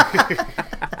victory.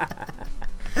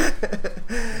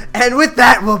 And with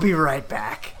that, we'll be right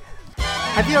back.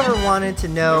 Have you ever wanted to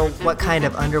know what kind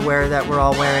of underwear that we're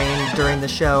all wearing during the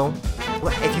show?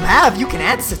 Well, if you have, you can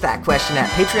answer that question at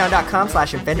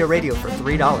patreon.com/InfendoRadio for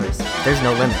 $3. There's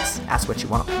no limits. Ask what you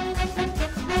want.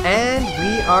 And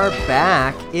we are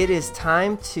back. It is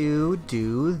time to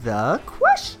do the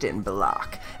question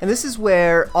block. And this is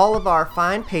where all of our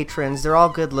fine patrons, they're all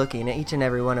good looking, each and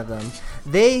every one of them,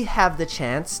 they have the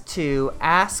chance to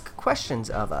ask questions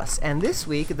of us. And this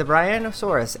week, the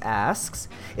Brianosaurus asks,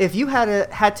 if you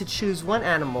had to choose one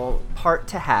animal part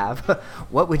to have,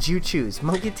 what would you choose?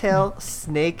 Monkey tail,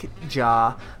 snake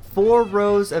jaw, 4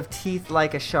 rows of teeth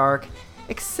like a shark,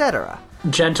 etc.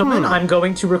 Gentlemen, I'm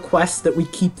going to request that we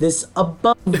keep this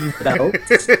above belt.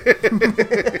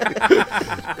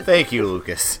 Thank you,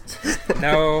 Lucas.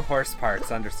 No horse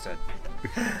parts, understood.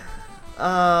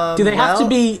 Do they have to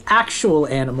be actual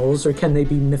animals, or can they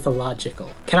be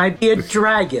mythological? Can I be a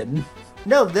dragon?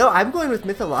 No, I'm going with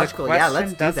mythological. The Yeah, question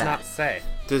let's do does that. not say.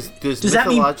 Does that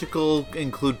mean- mythological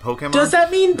include Pokemon? Does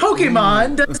that mean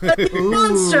Pokemon? Does that mean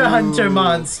Monster Hunter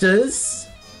monsters?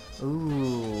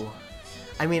 Ooh.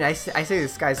 I mean, I say the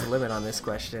sky's the limit on this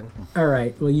question. All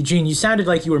right. Well, Eugene, you sounded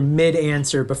like you were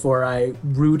mid-answer before I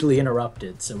rudely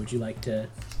interrupted. So would you like to...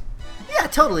 Yeah,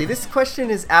 totally. This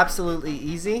question is absolutely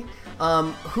easy.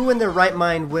 Who in their right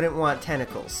mind wouldn't want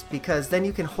tentacles? Because then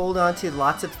you can hold on to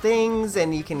lots of things,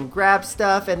 and you can grab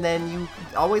stuff, and then you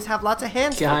always have lots of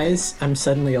hands. Guys, I'm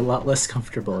suddenly a lot less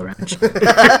comfortable around you.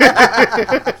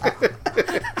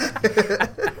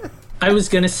 I was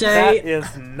going to say... That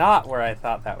is not where I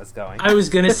thought that was going. I was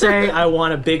gonna say I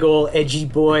want a big ol' edgy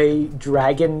boy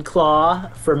dragon claw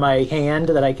for my hand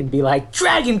that I can be like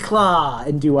Dragon Claw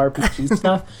and do RPG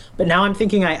stuff. But now I'm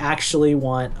thinking I actually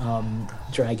want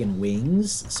dragon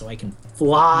wings so I can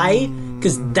fly,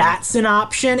 because that's an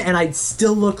option, and I'd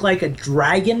still look like a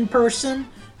dragon person.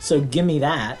 So give me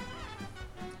that.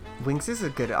 Wings is a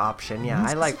good option. Yeah,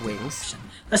 I like wings.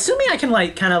 Assuming I can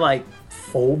kind of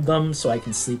fold them so I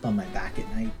can sleep on my back at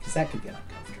night, because that could get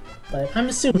uncomfortable. But I'm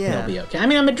assuming Yeah. they'll be okay. I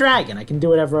mean, I'm a dragon. I can do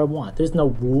whatever I want. There's no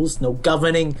rules, no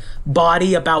governing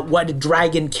body about what a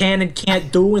dragon can and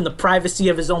can't do in the privacy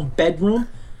of his own bedroom.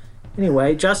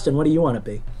 Anyway, Justin, what do you want to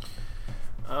be?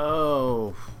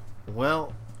 Oh,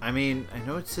 well, I mean, I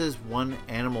know it says one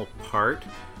animal part,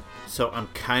 so I'm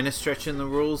kind of stretching the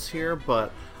rules here,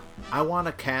 but I want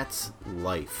a cat's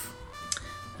life.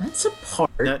 That's a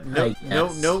part. No, I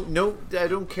guess. no, I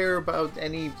don't care about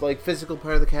any physical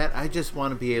part of the cat. I just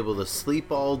want to be able to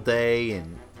sleep all day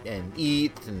and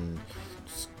eat and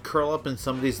just curl up in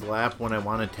somebody's lap when I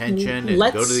want attention and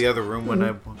go to the other room when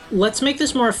I want. Let's make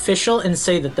this more official and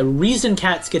say that the reason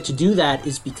cats get to do that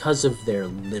is because of their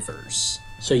livers.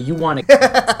 So you want a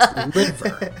cat's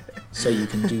liver so you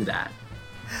can do that.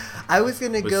 I was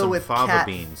gonna With go some with fava cat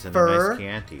beans and fur. a nice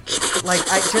Chianti.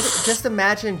 Just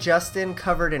imagine Justin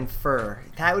covered in fur.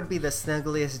 That would be the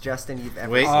snuggliest Justin you've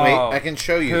ever Wait, seen. I can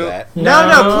show you Who- that.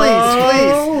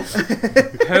 No, please.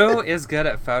 Who is good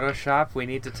at Photoshop? We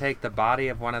need to take the body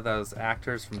of one of those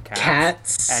actors from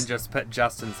Cats and just put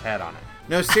Justin's head on it.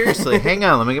 No, seriously, hang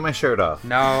on. Let me get my shirt off.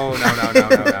 No.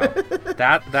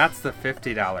 That's the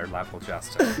 $50 level,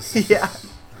 Justin. Yeah.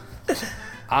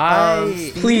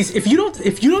 Please, if you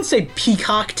don't say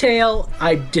peacock tail,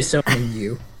 I disown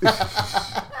you.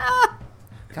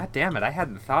 God damn it! I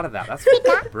hadn't thought of that.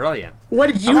 That's brilliant. What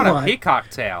did you I want want? a peacock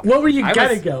tail. What were you I gonna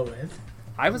was- go with?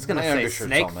 I was gonna My say undershirt's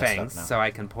snake all messed up fangs, now. so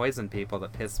I can poison people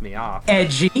that piss me off.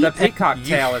 Edgy. The peacock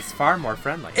tail is far more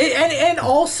friendly. And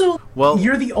also, Well-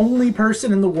 you're the only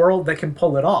person in the world that can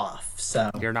pull it off. So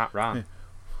You're not wrong.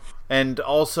 And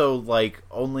also,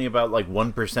 only about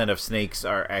 1% of snakes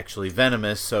are actually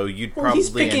venomous, so you'd Well, he's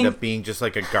probably picking- end up being just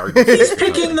like a garden. he's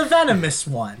picking the venomous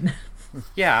one.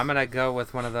 Yeah, I'm gonna go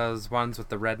with one of those ones with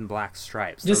the red and black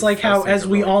stripes. Just Those- like how, those things as are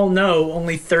we really- all know,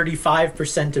 only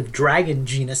 35% of dragon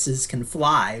genuses can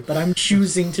fly, but I'm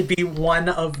choosing to be one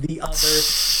of the other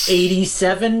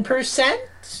 87%?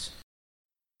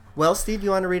 Well, Steve, you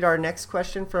want to read our next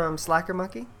question from Slacker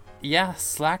Monkey? Yeah,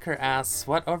 Slacker asks,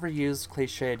 what overused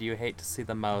cliche do you hate to see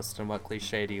the most, and what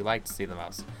cliche do you like to see the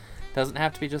most? Doesn't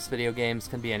have to be just video games,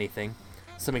 can be anything.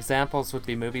 Some examples would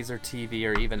be movies or TV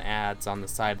or even ads on the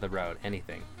side of the road,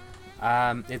 anything.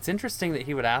 It's interesting that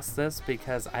he would ask this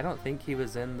because I don't think he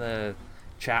was in the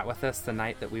chat with us the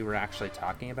night that we were actually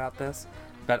talking about this,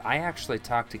 but I actually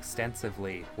talked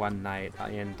extensively one night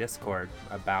in Discord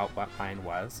about what mine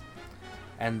was,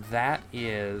 and that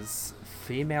is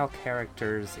female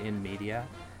characters in media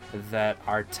that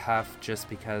are tough just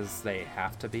because they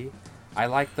have to be. I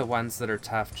like the ones that are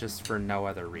tough just for no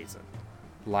other reason.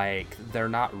 Like, they're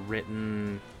not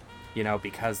written,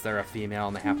 because they're a female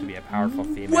and they have to be a powerful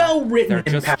female. Well written They're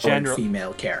and just powered general-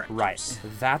 female characters. Right.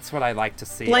 That's what I like to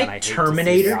see. and I hate Like to see the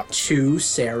Terminator opposite. 2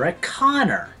 Sarah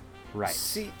Connor. Right.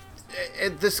 See,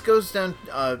 this goes down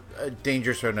a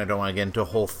dangerous road, and I don't want to get into a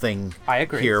whole thing I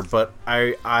agree. here, but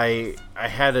I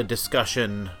had a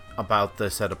discussion about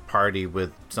this at a party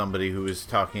with somebody who was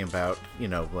talking about,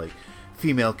 like,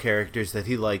 female characters that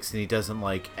he likes and he doesn't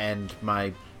like, and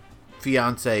my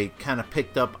fiance kind of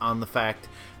picked up on the fact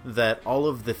that all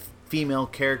of the female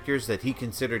characters that he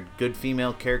considered good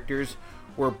female characters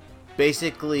were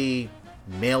basically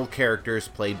male characters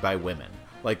played by women.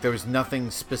 Like, there was nothing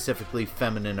specifically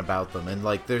feminine about them, and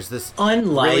like there's this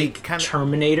Unlike really kind of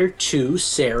Terminator 2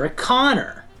 Sarah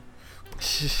Connor.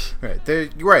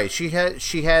 right. She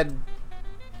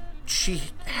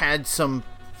had some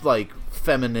like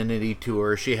femininity to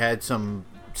her. She had some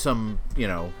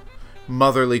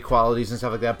motherly qualities and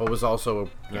stuff like that, but was also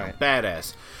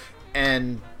badass.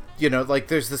 And like,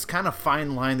 there's this kind of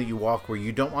fine line that you walk where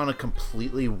you don't want to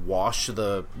completely wash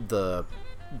the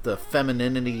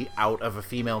femininity out of a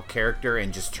female character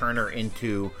and just turn her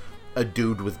into a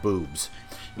dude with boobs.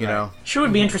 You know? Sure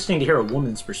would be interesting to hear a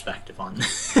woman's perspective on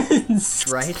this.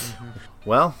 Right?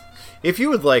 Well, if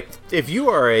you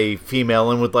are a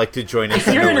female and would like to join you're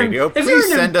Nintendo an- Radio, if you're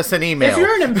please an- send us an email. If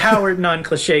you're an empowered,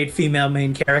 non-cliched female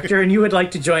main character and you would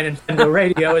like to join Nintendo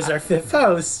Radio as our fifth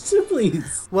host,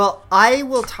 please. Well, I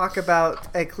will talk about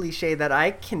a cliche that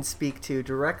I can speak to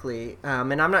directly,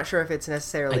 and I'm not sure if it's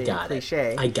necessarily a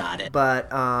cliche. I got it. But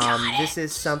this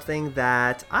is something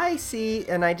that I see,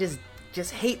 and I just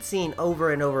hate seeing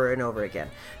over and over and over again.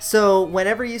 So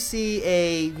whenever you see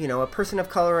a person of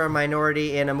color or a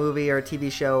minority in a movie or a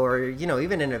TV show or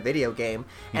even in a video game,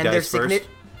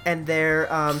 and their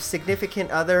significant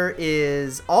other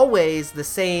is always the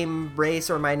same race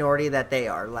or minority that they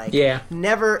are. Like,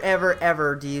 never, ever,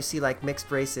 ever do you see like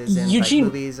mixed races in Eugene,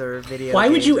 like, movies or video why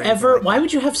games. would you or anything ever? like why that.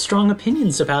 would you have strong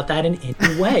opinions about that in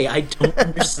any way? I don't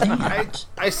understand.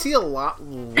 I see a lot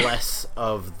less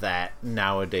of that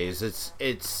nowadays.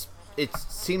 It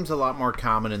seems a lot more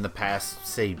common in the past,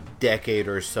 say, decade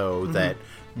or so, that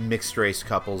mixed race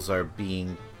couples are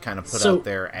being kind of put out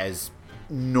there as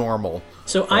normal.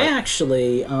 So I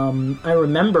actually, I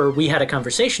remember we had a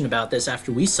conversation about this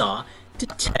after we saw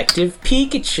Detective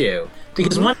Pikachu.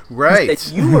 Because one of the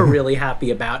things that you were really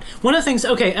happy about, one of the things,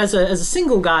 okay, as a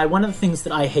single guy, one of the things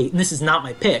that I hate, and this is not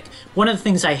my pick, one of the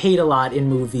things I hate a lot in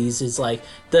movies is like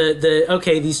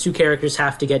these two characters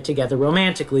have to get together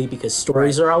romantically because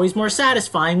stories are always more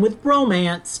satisfying with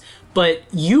romance. But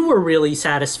you were really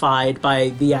satisfied by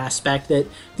the aspect that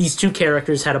these two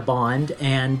characters had a bond,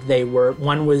 and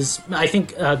one was, I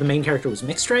think the main character was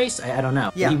mixed race. I don't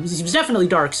know. Yeah. He was definitely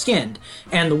dark skinned,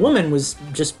 and the woman was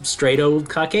just straight old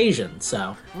Caucasian.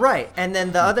 So Right, and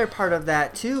then the other part of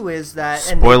that too is that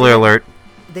Spoiler alert.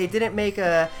 They didn't make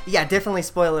definitely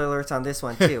spoiler alerts on this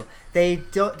one too. They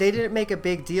didn't make a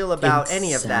big deal about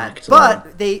any of that, Exactly.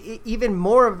 but they even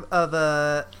more of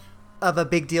a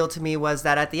big deal to me was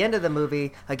that at the end of the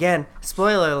movie, again,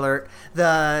 spoiler alert,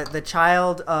 the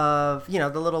child of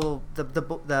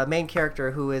the main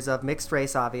character who is of mixed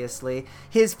race, obviously,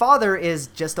 his father is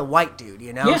just a white dude,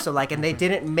 so like, and they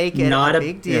didn't make it not a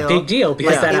big deal. Big deal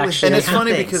because that it was actually And it's just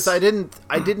funny things. because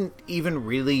I didn't even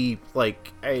really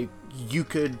like. You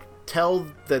could tell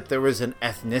that there was an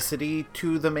ethnicity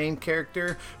to the main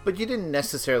character, but you didn't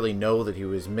necessarily know that he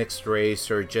was mixed race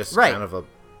or just kind of a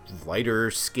lighter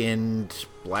skinned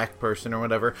black person or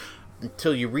whatever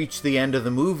until you reach the end of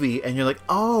the movie and you're like,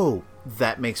 oh,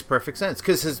 that makes perfect sense,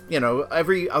 because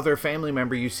every other family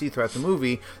member you see throughout the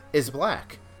movie is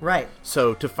black. Right.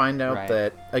 So to find out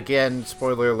that, again,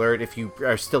 spoiler alert, if you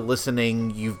are still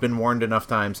listening, you've been warned enough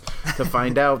times to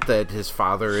find out that his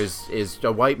father is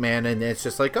a white man, and it's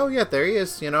just like, oh yeah, there he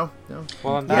is, Well,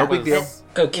 and no big deal.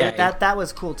 okay. That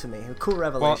was cool to me. A cool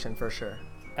revelation for sure.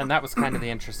 And that was kind of the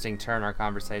interesting turn our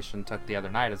conversation took the other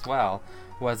night as well,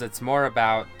 was it's more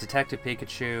about Detective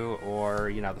Pikachu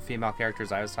or, the female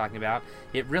characters I was talking about.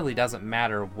 It really doesn't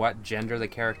matter what gender the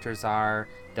characters are.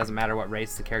 It doesn't matter what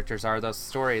race the characters are. Those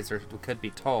stories could be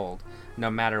told no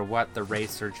matter what the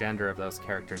race or gender of those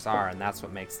characters are, and that's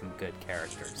what makes them good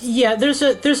characters. Yeah, there's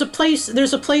a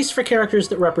place for characters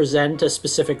that represent a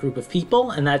specific group of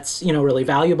people, and that's really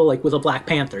valuable. Like with a Black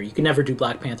Panther, you can never do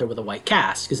Black Panther with a white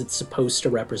cast because it's supposed to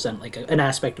represent like an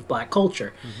aspect of Black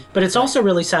culture. But it's also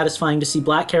really satisfying to see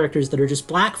Black characters that are just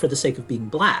black for the sake of being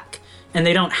black. and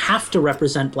they don't have to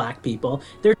represent black people.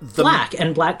 They're black,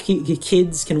 and black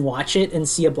kids can watch it and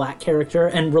see a black character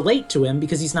and relate to him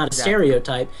because he's not a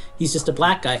stereotype. He's just a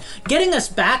black guy. Getting us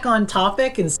back on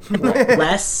topic and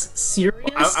less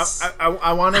serious.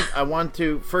 I want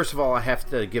to. First of all, I have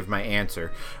to give my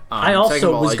answer. I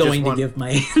also was going to give my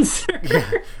answer. Yeah.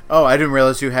 Oh, I didn't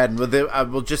realize you hadn't. Well, I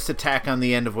will just attack on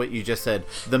the end of what you just said.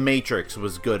 The Matrix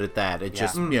was good at that. It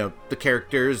just, the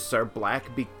characters are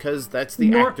black because that's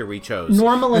the actor we chose.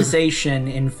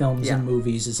 Normalization in films and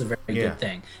movies is a very good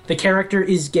thing. The character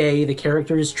is gay, the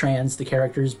character is trans, the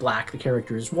character is black, the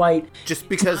character is white. Just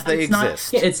because they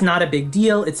exist. It's not a big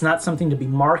deal. It's not something to be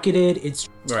marketed. It's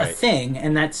a thing,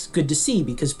 and that's good to see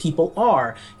because people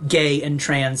are gay and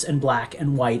trans and black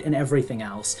and white and everything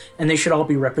else, and they should all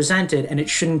be represented, and it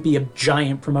shouldn't be a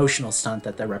giant promotional stunt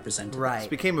that they're represented. Right. It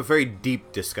became a very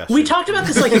deep discussion. We talked about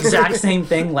this exact same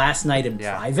thing last night in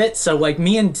private, so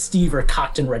me and Steve are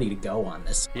cocked and ready to go on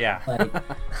this. Yeah.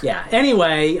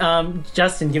 Anyway,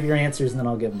 Justin, give your answers and then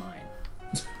I'll give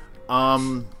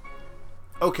mine.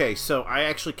 Okay, so I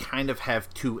actually kind of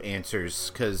have two answers,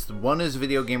 because one is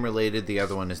video game related, the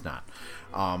other one is not.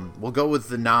 We'll go with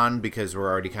the non, because we're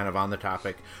already kind of on the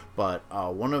topic, but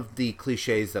one of the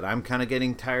cliches that I'm kind of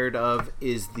getting tired of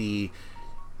is the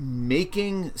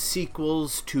making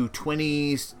sequels to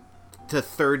 20 to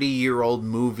 30-year-old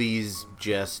movies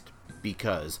just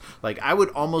because. I would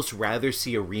almost rather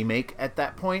see a remake at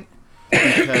that point,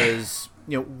 because,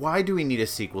 why do we need a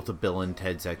sequel to Bill and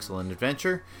Ted's Excellent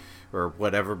Adventure? Or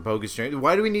whatever bogus journey.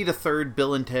 Why do we need a third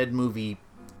Bill and Ted movie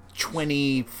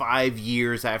 25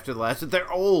 years after the last?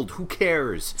 They're old. Who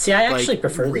cares? See, I actually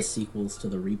prefer the sequels to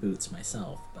the reboots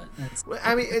myself, but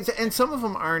I mean, and some of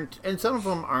them aren't,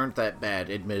 that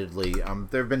bad. Admittedly,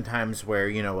 there have been times where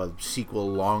a sequel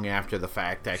long after the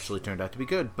fact actually turned out to be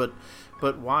good. But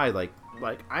why? Like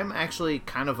I'm actually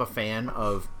kind of a fan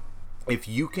of. If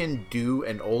you can do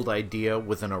an old idea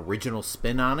with an original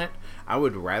spin on it, I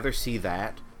would rather see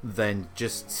that than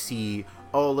just see,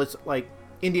 let's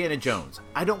Indiana Jones.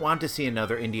 I don't want to see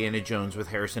another Indiana Jones with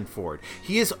Harrison Ford.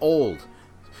 He is old.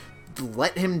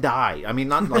 Let him die. I mean,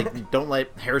 not don't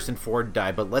let Harrison Ford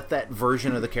die, but let that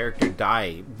version of the character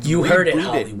die. You heard it,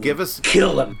 Hollywood. Give us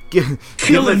kill him. Give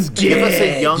us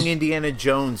a young Indiana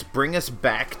Jones. Bring us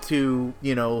back to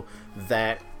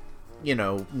that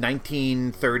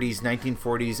 1930s,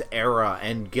 1940s era,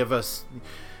 and give us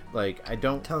I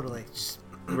don't totally.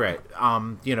 Right.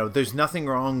 There's nothing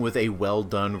wrong with a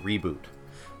well-done reboot.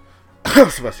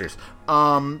 Ghostbusters.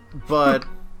 But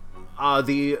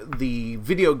the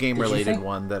video game related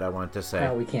one that I want to say.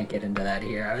 Oh, we can't get into that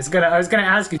here. I was gonna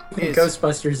ask if you think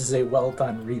Ghostbusters is a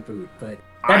well-done reboot, but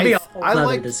that'd be a whole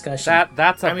other discussion.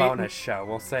 That's a bonus show.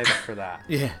 We'll save it for that.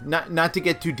 Yeah, not to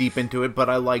get too deep into it, but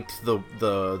I liked the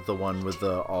one with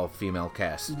the all-female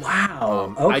cast.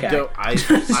 Wow. Okay.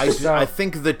 I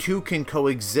think the two can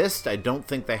coexist. I don't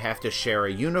think they have to share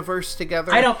a universe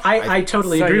together. I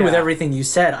totally agree with everything you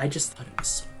said. I just thought it was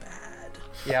so bad.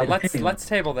 Yeah, let's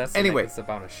table this. Anyway, it's a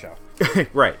bonus show.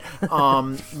 Right.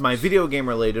 My video game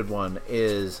related one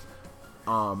is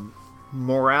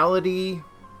morality.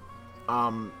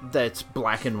 That's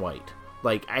black and white.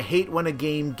 I hate when a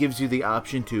game gives you the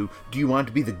option to, do you want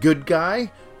to be the good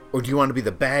guy or do you want to be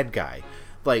the bad guy?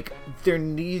 There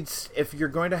needs, if you're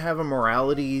going to have a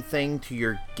morality thing to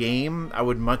your game, I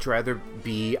would much rather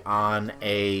be on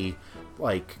a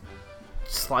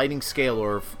sliding scale,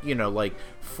 or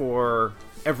for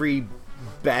every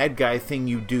bad guy thing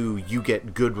you do, you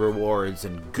get good rewards,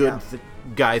 and good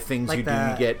guy things you do,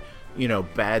 you get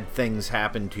bad things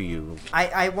happen to you.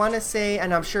 I want to say,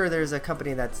 and I'm sure there's a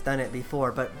company that's done it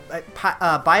before, but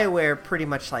BioWare pretty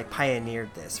much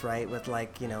pioneered this, right? With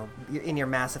in your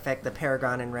Mass Effect, the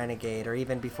Paragon and Renegade, or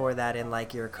even before that in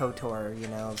your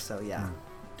KOTOR, so yeah.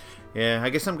 Yeah, I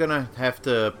guess I'm gonna have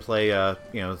to play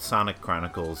Sonic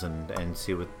Chronicles and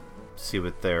see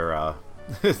what their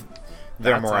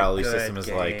their morality system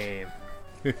is like.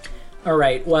 All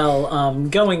right, well,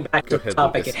 going back to the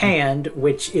topic at hand,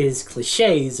 which is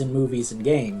cliches in movies and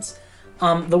games,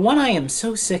 the one I am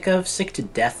so sick to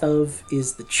death of,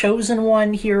 is the chosen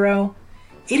one hero.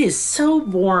 It is so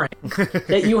boring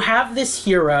that you have this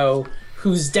hero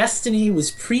whose destiny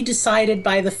was pre-decided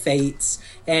by the fates,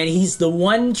 and he's the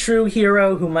one true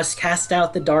hero who must cast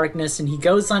out the darkness, and he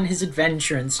goes on his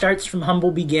adventure and starts from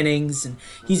humble beginnings, and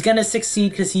he's gonna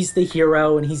succeed because he's the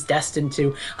hero and he's destined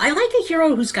to. I like a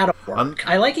hero who's gotta work.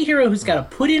 I like a hero who's gotta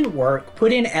put in work,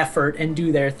 put in effort, and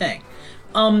do their thing.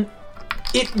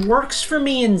 It works for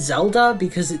me in Zelda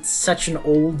because it's such an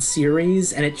old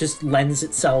series and it just lends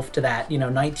itself to that,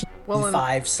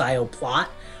 1995 style plot.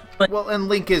 Well, and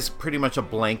Link is pretty much a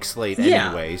blank slate Yeah,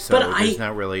 anyway, so but there's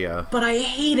not really a... But I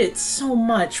hate it so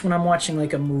much when I'm watching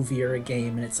like a movie or a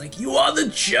game and it's like, you are the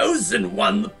chosen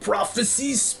one the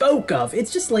prophecies spoke of.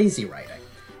 It's just lazy writing.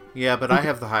 Yeah, but I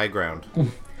have the high ground.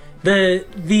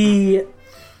 The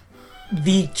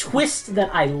twist that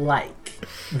I like,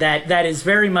 that is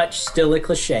very much still a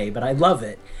cliche, but I love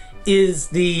it, is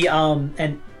the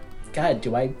and God,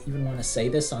 do I even want to say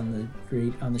this on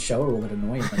the show, or will it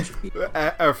annoy a bunch of people?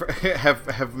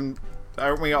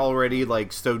 Aren't we already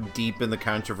like so deep in the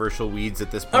controversial weeds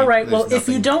at this point? All right, well, There's if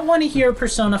you nothing- don't want to hear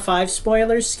Persona 5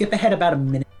 spoilers, skip ahead about a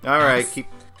minute. All right,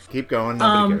 keep going.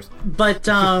 Nobody cares. But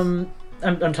I'm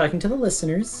talking to the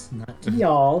listeners, not to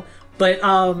y'all. But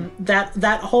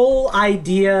that whole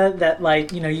idea that,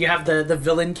 like, you know, you have the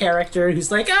villain character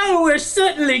who's like, oh, we're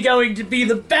certainly going to be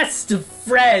the best of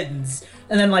friends.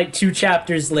 And then, like, 2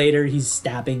 chapters later, he's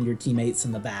stabbing your teammates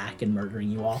in the back and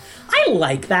murdering you all. I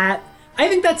like that. I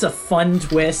think that's a fun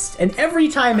twist, and every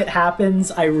time it happens,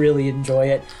 I really enjoy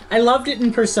it. I loved it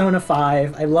in Persona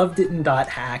 5. I loved it in Dot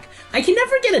Hack. I can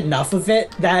never get enough of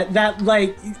it. That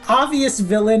like, obvious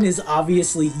villain is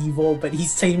obviously evil, but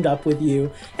he's teamed up with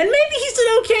you, and maybe he's an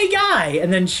okay guy.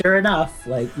 And then, sure enough,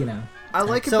 like, you know. I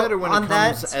like it So, better when on it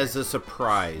comes that- as a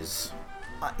surprise.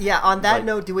 Yeah, on that Like-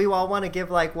 note, do we all want to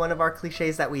give like one of our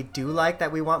cliches that we do like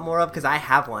that we want more of? Because I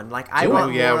have one. Like I Oh,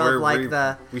 want yeah, more of like we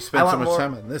I spent so want much more-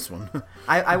 time on this one.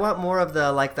 I want more of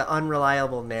the like the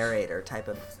unreliable narrator type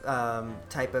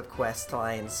of quest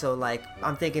lines. So like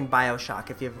I'm thinking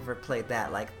BioShock, if you've ever played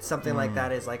that, like something like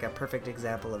that is like a perfect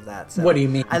example of that. So What do you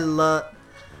mean? I love.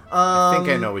 I think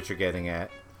I know what you're getting at.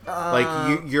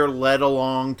 Like you're led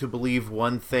along to believe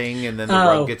one thing, and then the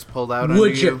rug gets pulled out under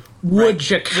Would you. you? Would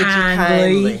you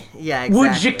kindly? Yeah, exactly.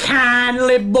 Would you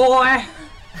kindly, boy?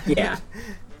 Yeah.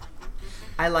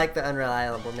 I like the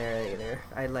unreliable narrator.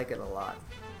 I like it a lot.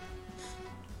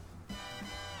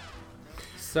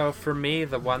 So for me,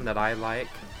 the one that I like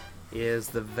is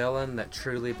the villain that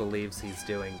truly believes he's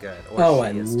doing good, or Oh, she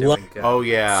I is love- doing good. Oh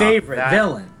yeah. Favorite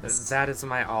villains. That is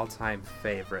my all-time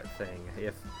favorite thing,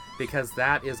 because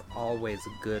that is always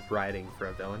good writing for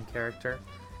a villain character,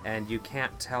 and you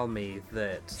can't tell me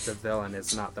that the villain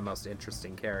is not the most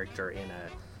interesting character in a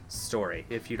story.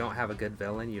 If you don't have a good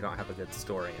villain, you don't have a good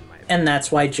story, in my opinion. And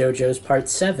that's why JoJo's Part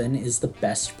 7 is the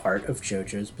best part of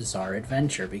JoJo's Bizarre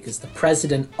Adventure, because the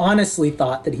president honestly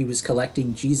thought that he was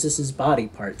collecting Jesus's body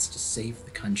parts to save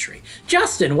the country.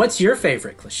 Justin, what's your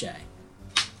favorite cliche?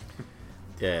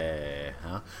 Yeah.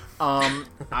 Huh?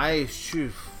 I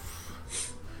shoot.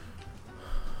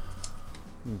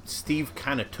 Steve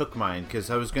kind of took mine because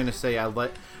I was going to say I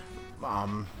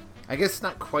guess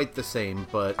not quite the same,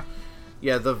 but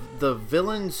yeah, the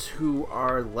villains who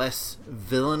are less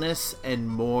villainous and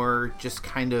more just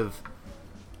kind of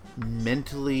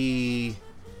mentally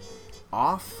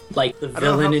off. Like the don't know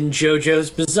villain how- in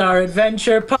JoJo's Bizarre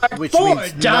Adventure Part Which 4,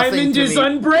 means nothing Diamond to is me.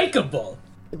 unbreakable.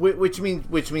 Which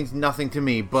means nothing to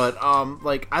me, but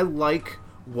like I like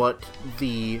what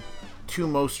the 2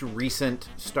 most recent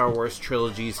Star Wars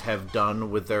trilogies have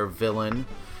done with their villain,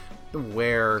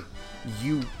 where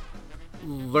you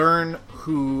learn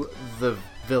who the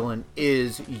villain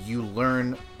is, you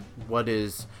learn what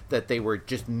is that they were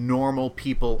just normal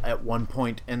people at one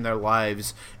point in their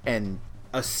lives, and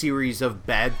a series of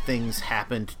bad things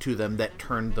happened to them that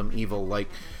turned them evil. Like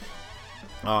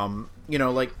you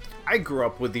know, like, I grew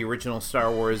up with the original Star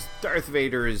Wars. Darth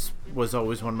Vader was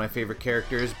always one of my favorite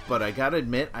characters, but I gotta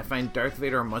admit, I find Darth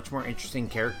Vader a much more interesting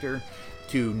character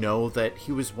to know that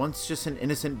he was once just an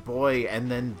innocent boy, and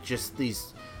then just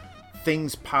these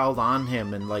things piled on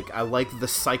him, and, like, I like the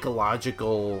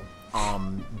psychological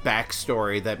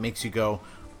backstory that makes you go,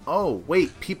 oh,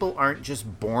 wait, people aren't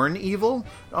just born evil?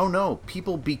 Oh, no,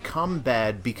 people become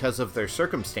bad because of their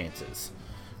circumstances.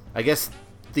 I guess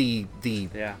the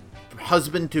Yeah.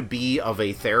 husband-to-be of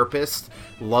a therapist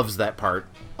loves that part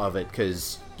of it,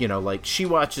 because, you know, like, she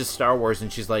watches Star Wars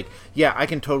and she's like, yeah, I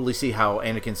can totally see how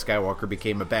Anakin Skywalker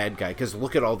became a bad guy, because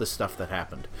look at all this stuff that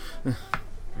happened.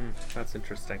 That's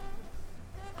interesting.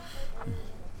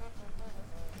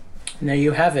 And there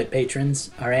you have it, patrons,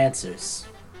 our answers.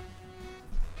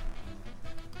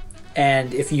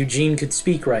 And if Eugene could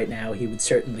speak right now, he would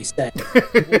certainly say,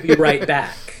 we'll be right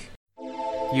back.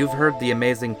 You've heard the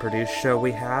amazing produced show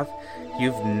we have.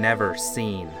 You've never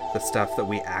seen the stuff that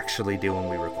we actually do when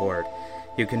we record.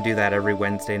 You can do that every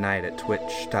Wednesday night at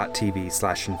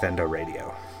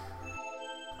twitch.tv/InvendoRadio.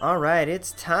 All right,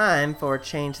 it's time for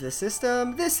Change the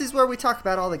System. This is where we talk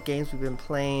about all the games we've been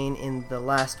playing in the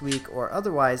last week or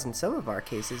otherwise in some of our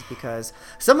cases because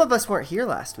some of us weren't here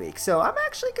last week. So I'm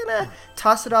actually going to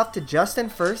toss it off to Justin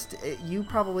first. You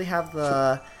probably have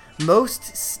the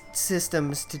most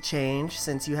systems to change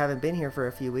since you haven't been here for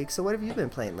a few weeks. So what have you been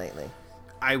playing lately?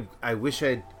 I wish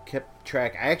I'd kept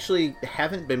track. I actually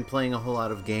haven't been playing a whole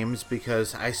lot of games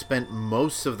because I spent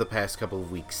most of the past couple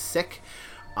of weeks sick.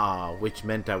 Which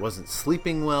meant I wasn't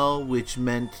sleeping well, which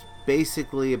meant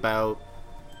basically about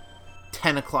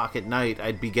 10 o'clock at night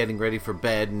I'd be getting ready for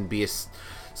bed and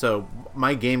so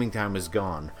my gaming time is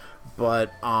gone.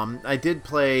 But I did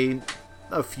play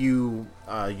a few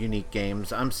unique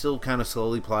games. I'm still kind of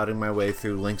slowly plodding my way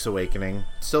through Link's Awakening.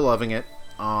 Still loving it.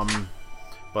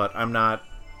 But I'm not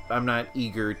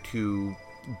eager to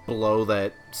blow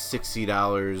that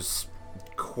 $60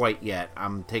 quite yet.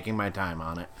 I'm taking my time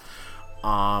on it.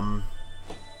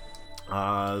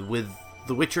 With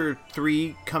The Witcher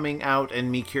 3 coming out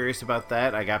and me curious about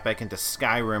that, I got back into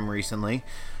Skyrim recently.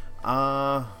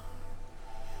 Does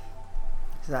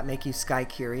that make you Sky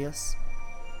curious?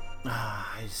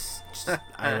 I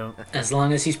don't. As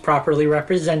long as he's properly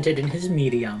represented in his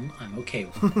medium, I'm okay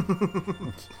with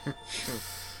it.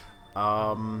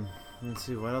 Let's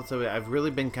see, what else I've really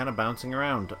been kind of bouncing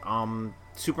around.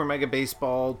 Super Mega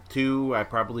Baseball 2, I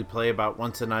probably play about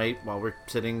once a night while we're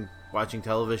sitting watching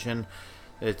television.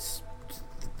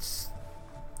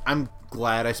 I'm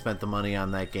glad I spent the money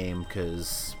on that game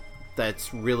because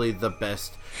that's really the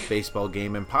best baseball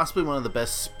game and possibly one of the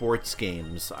best sports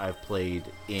games I've played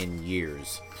in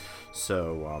years.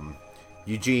 So,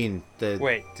 Eugene,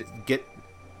 Wait,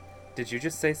 did you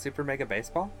just say Super Mega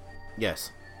Baseball? Yes.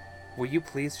 Will you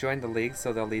please join the league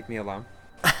so they'll leave me alone?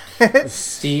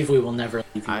 Steve, we will never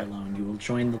leave you alone. You will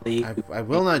join the league. I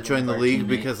will not join the league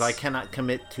because I cannot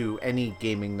commit to any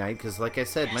gaming night because, like I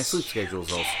said, my sleep schedule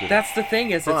is all screwed up. That's the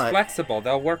thing it's flexible.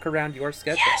 They'll work around your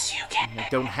schedule. Yes, you can. I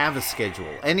don't have a schedule.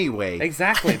 Anyway.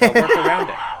 Exactly. They'll work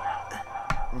around it.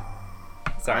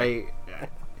 Sorry.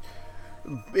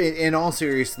 In all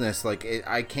seriousness,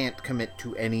 I can't commit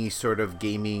to any sort of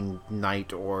gaming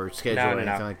night or schedule or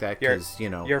anything like that because,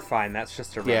 You're fine. That's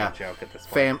just a random joke at this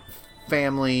point.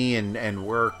 Family and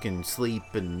work and sleep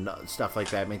and stuff like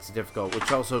that makes it difficult, which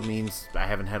also means I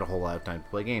haven't had a whole lot of time to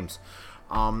play games.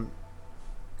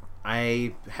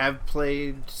 I have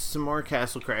played some more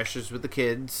Castle Crashers with the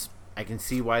kids. I can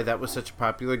see why that was such a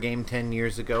popular game 10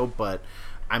 years ago, but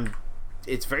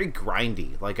it's very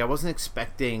grindy. I wasn't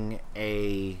expecting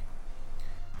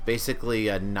basically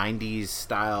a 90s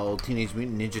style Teenage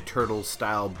Mutant Ninja Turtles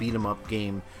style beat 'em up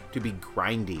game to be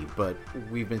grindy, but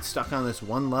we've been stuck on this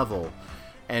one level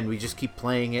and we just keep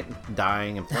playing it and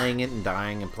dying and playing it and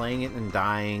dying and playing it and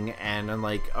dying, and I'm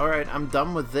like, all right, I'm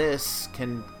done with this.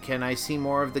 Can I see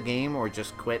more of the game or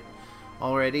just quit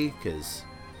already? Because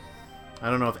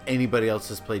I don't know if anybody else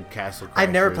has played Castle Crashers.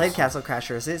 I've never played Castle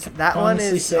Crashers.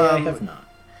 Honestly, I have not.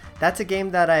 That's a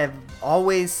game that I've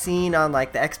always seen on the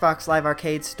Xbox Live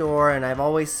Arcade store, and I've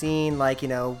always seen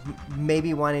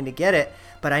maybe wanting to get it,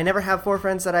 but I never have 4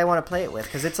 friends that I want to play it with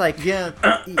because it's I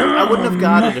wouldn't have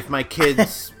got it if my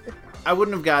kids. I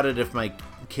wouldn't have got it if my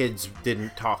kids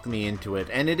didn't talk me into it,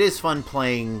 and it is fun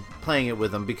playing it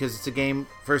with them because it's a game.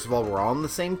 First of all, we're all on the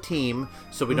same team,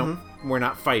 so we're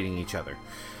not fighting each other,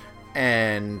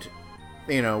 and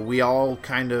we all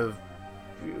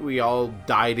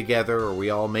die together or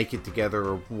we all make it together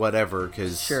or whatever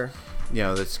because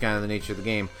that's kind of the nature of the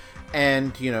game,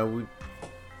 and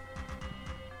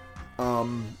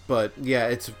but yeah,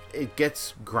 it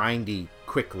gets grindy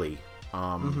quickly,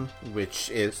 which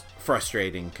is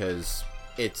frustrating because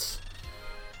it's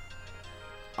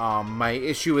my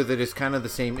issue with it is kind of the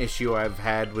same issue I've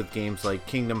had with games like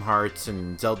Kingdom Hearts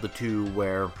and Zelda 2,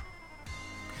 where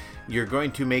you're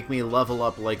going to make me level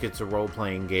up like it's a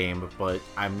role-playing game, but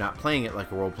I'm not playing it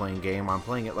like a role-playing game. I'm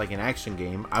playing it like an action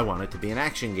game. I want it to be an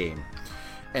action game.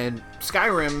 And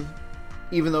Skyrim,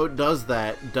 even though it does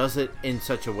that, does it in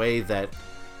such a way that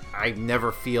I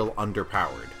never feel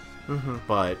underpowered.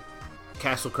 But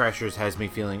Castle Crashers has me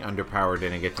feeling underpowered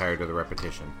and I get tired of the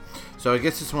repetition. So I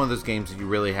guess it's one of those games that you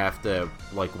really have to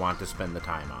want to spend the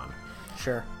time on.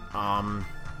 Sure.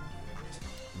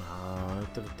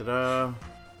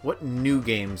 What new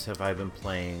games have I been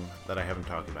playing that I haven't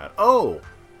talked about? Oh!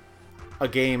 A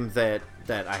game that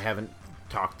I haven't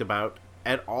talked about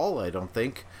at all, I don't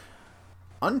think.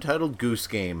 Untitled Goose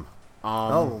Game.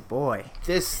 Oh boy.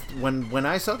 This when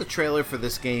I saw the trailer for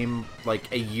this game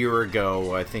a year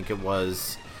ago, I think it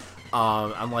was,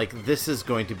 I'm like, this is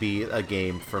going to be a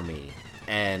game for me.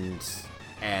 And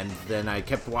And then I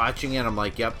kept watching it. I'm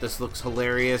like, yep, this looks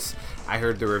hilarious. I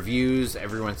heard the reviews.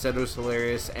 Everyone said it was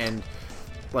hilarious. And,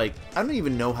 like, I don't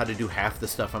even know how to do half the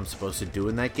stuff I'm supposed to do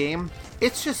in that game.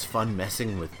 It's just fun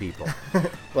messing with people.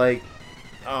 Like,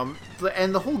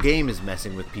 and the whole game is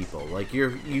messing with people. Like,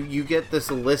 you get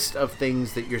this list of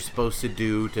things that you're supposed to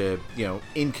do to, you know,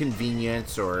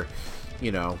 inconvenience or,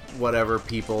 you know, whatever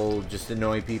people, just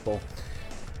annoy people.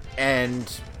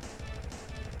 And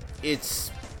it's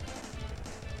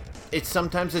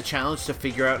sometimes a challenge to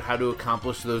figure out how to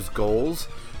accomplish those goals,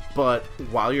 but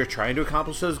while you're trying to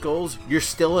accomplish those goals, you're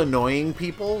still annoying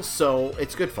people, so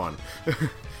it's good fun.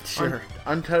 Sure.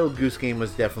 Untitled Goose Game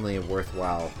was definitely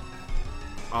worthwhile.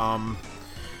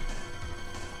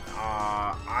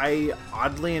 I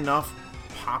oddly enough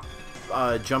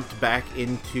jumped back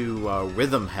into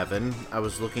Rhythm Heaven. I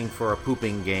was looking for a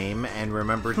pooping game and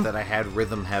remembered that I had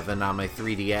Rhythm Heaven on my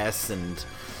 3DS, and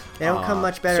They don't come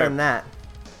much better than that.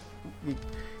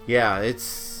 Yeah,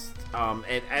 it's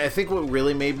and I think what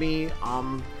really made me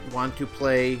want to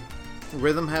play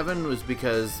Rhythm Heaven was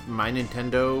because my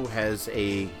Nintendo has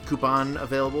a coupon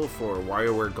available for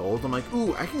WarioWare Gold. I'm like,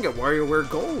 ooh, I can get WarioWare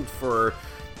Gold for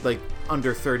like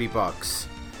under $30.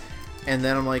 And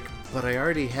then I'm like, but I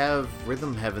already have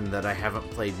Rhythm Heaven that I haven't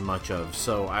played much of,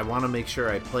 so I want to make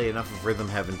sure I play enough of Rhythm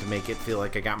Heaven to make it feel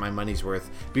like I got my money's worth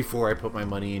before I put my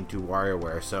money into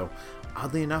WarioWare. So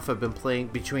oddly enough, I've been playing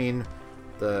between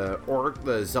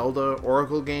the Zelda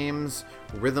Oracle games,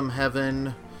 Rhythm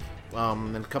Heaven,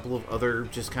 and a couple of other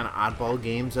just kind of oddball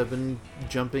games I've been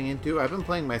jumping into. I've been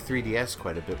playing my 3DS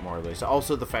quite a bit more lately. So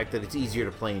also the fact that it's easier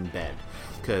to play in bed,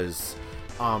 because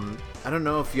I don't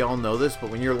know if y'all know this,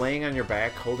 but when you're laying on your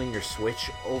back holding your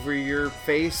Switch over your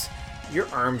face, your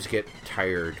arms get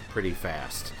tired pretty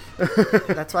fast.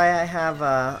 That's why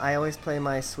I always play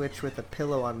my Switch with a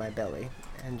pillow on my belly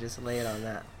and just lay it on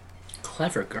that.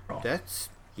 Clever girl. That's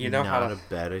not a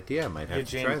bad idea. I might have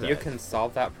to try Eugene, that. you can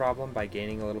solve that problem by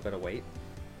gaining a little bit of weight,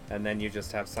 and then you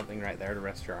just have something right there to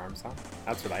rest your arms on.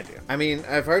 That's what I do. I mean,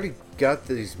 I've already got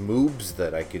these moves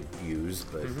that I could use,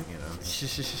 but, you know.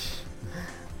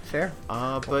 Fair.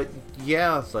 But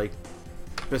yeah, it's like,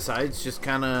 besides just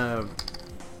kind of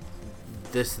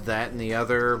this, that, and the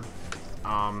other,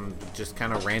 just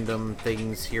kind of random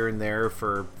things here and there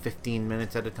for 15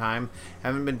 minutes at a time.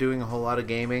 Haven't been doing a whole lot of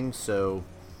gaming, so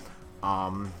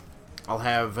I'll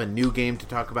have a new game to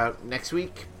talk about next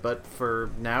week, but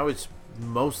for now it's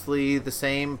mostly the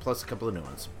same, plus a couple of new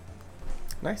ones.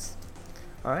 Nice.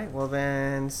 All right, well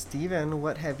then, Steven,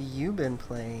 what have you been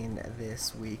playing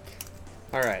this week?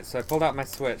 Alright, so I pulled out my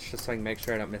Switch just so I can make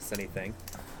sure I don't miss anything.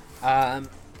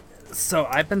 So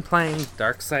I've been playing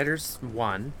Darksiders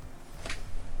 1.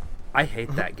 I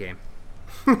hate that game.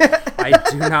 I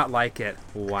do not like it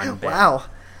one bit. Wow.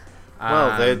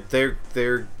 Well,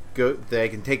 they're good. They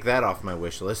can take that off my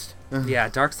wish list. Yeah,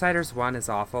 Darksiders 1 is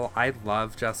awful. I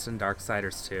love Justin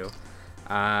Darksiders 2.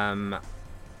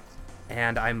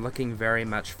 And I'm looking very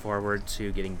much forward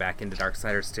to getting back into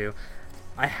Darksiders 2.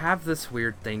 I have this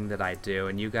weird thing that I do,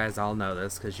 and you guys all know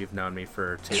this because you've known me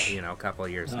for a couple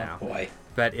of years now. Boy.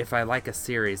 But if I like a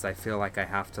series, I feel like I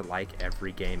have to like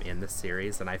every game in the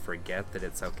series, and I forget that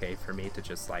it's okay for me to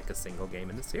just like a single game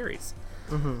in the series.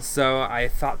 Mm-hmm. So I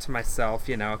thought to myself,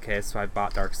 okay, so I've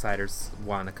bought Darksiders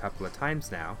 1 a couple of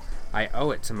times now. I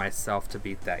owe it to myself to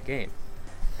beat that game.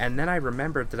 And then I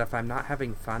remembered that if I'm not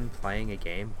having fun playing a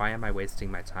game, why am I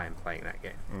wasting my time playing that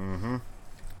game? Mm-hmm.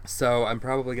 So I'm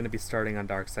probably going to be starting on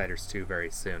Darksiders 2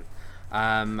 very soon.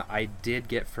 I did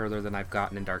get further than I've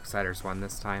gotten in Darksiders 1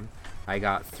 this time. I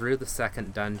got through the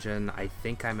second dungeon. I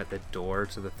think I'm at the door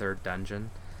to the third dungeon.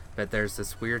 But there's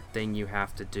this weird thing you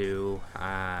have to do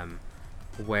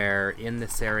where in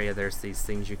this area there's these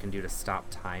things you can do to stop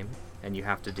time. And you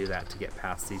have to do that to get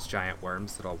past these giant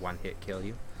worms that'll one-hit kill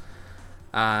you.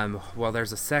 Well,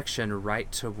 there's a section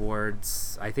right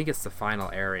towards, I think it's the final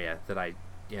area that I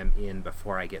am in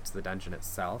before I get to the dungeon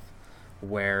itself,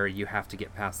 where you have to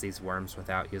get past these worms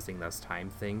without using those time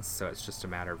things, so it's just a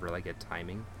matter of really good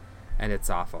timing. And it's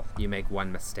awful. You make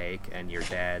one mistake and you're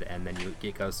dead, and then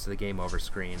it goes to the game over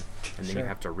screen, and then you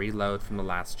have to reload from the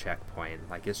last checkpoint.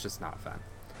 Like, it's just not fun.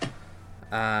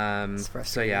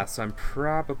 So yeah, so I'm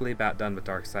probably about done with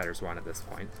Darksiders 1 at this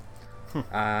point.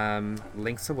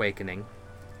 Link's Awakening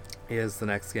is the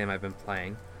next game I've been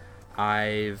playing.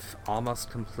 I've almost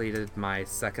completed my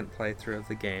second playthrough of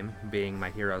the game, being my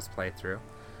Heroes playthrough.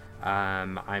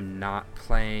 I'm not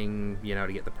playing,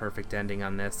 to get the perfect ending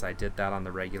on this. I did that on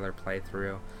the regular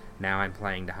playthrough. Now I'm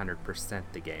playing to 100%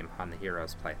 the game on the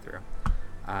Heroes playthrough.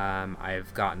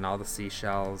 I've gotten all the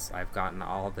seashells. I've gotten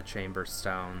all the chamber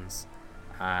stones.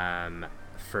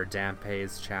 for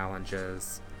Dampé's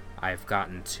challenges. I've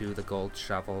gotten to the gold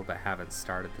shovel, but haven't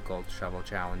started the gold shovel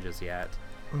challenges yet.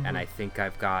 And I think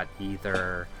I've got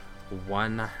either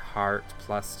 1 heart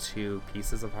plus 2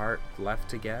 pieces of heart left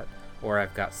to get, or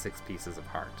I've got 6 pieces of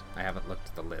heart. I haven't looked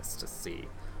at the list to see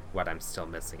what I'm still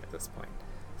missing at this point.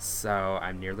 So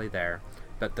I'm nearly there.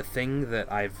 But the thing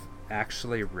that I've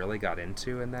actually really got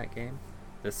into in that game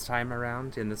this time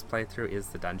around in this playthrough is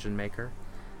the Dungeon Maker.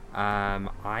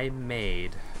 I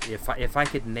made, if I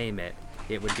could name it,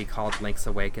 it would be called Link's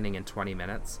Awakening in 20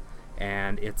 minutes.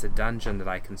 And it's a dungeon that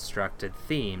I constructed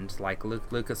themed, like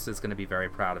Lucas is going to be very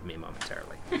proud of me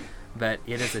momentarily. But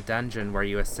it is a dungeon where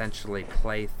you essentially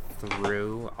play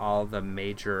through all the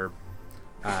major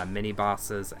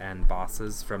mini-bosses and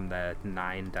bosses from the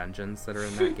 9 dungeons that are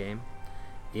in that game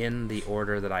in the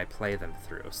order that I play them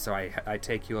through. So I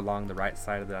take you along the right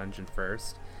side of the dungeon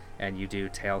first, and you do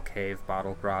Tail Cave,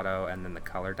 Bottle Grotto, and then the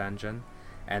Color Dungeon.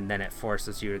 And then it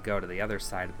forces you to go to the other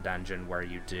side of the dungeon where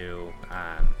you do,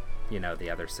 the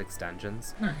other 6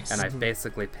 dungeons. Nice. And I've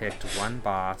basically picked 1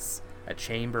 boss, a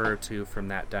chamber or 2 from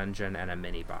that dungeon, and a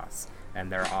mini-boss.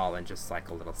 And they're all in just like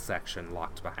a little section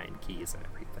locked behind keys and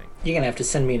everything. You're going to have to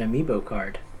send me an amiibo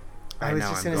card. I was know,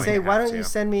 just I'm going to going say, to why have don't you to.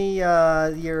 send me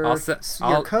your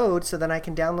I'll- code so then I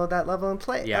can download that level and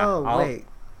play? Yeah, oh, wait.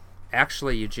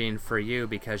 Actually, Eugene, for you,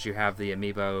 because you have the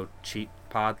amiibo cheat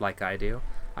pod like I do,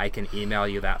 I can email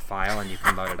you that file and you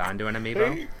can load it onto an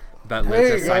amiibo. But There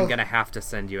you Lucas, go. I'm going to have to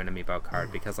send you an amiibo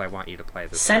card because I want you to play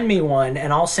this. Send me one,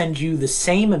 and I'll send you the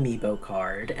same amiibo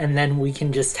card, and then we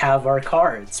can just have our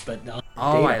cards. But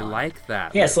Oh, I like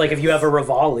that. Yes, like if you have a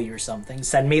Rivali or something,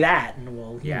 send me that, and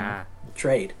we'll Yeah. we'll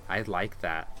trade. I like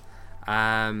that.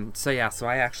 So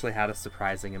I actually had a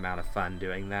surprising amount of fun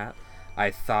doing that. I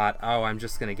thought, I'm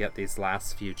just going to get these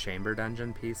last few chamber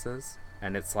dungeon pieces,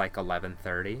 and it's like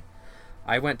 11:30.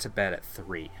 I went to bed at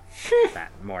 3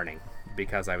 that morning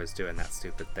because I was doing that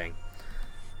stupid thing.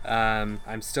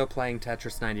 I'm still playing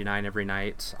Tetris 99 every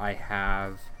night. I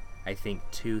have, I think,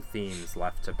 2 themes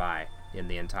left to buy in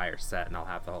the entire set, and I'll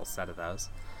have the whole set of those.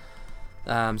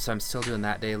 So I'm still doing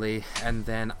that daily, and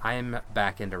then I'm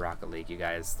back into Rocket League, you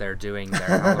guys. They're doing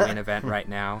their Halloween event right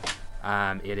now.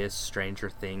 It is Stranger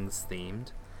Things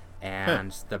themed,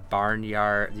 and the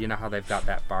barnyard, you know how they've got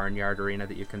that barnyard arena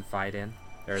that you can fight in,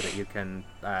 or that you can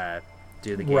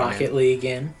do the game Rocket in? League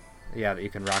in. Yeah, that you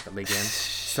can Rocket League in.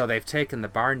 So they've taken the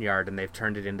barnyard and they've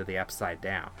turned it into the Upside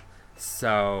Down.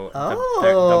 So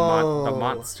the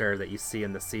monster that you see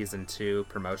in the season 2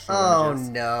 promotional images,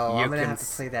 no, you I'm gonna can have to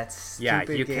play that stupid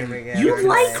yeah, you game can- again. You aren't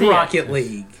like I? See it. Rocket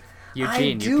League.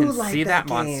 Eugene, do you can like see that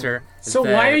that monster. So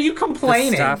why are you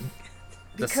complaining? The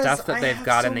Because stuff that I they've have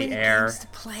got so in the many air. games to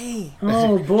play.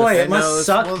 Oh boy, it No, must it's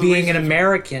suck one of the being an reasons-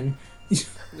 American.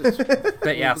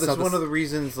 But yeah, That's so one of the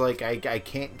reasons, like, I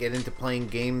can't get into playing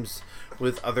games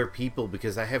with other people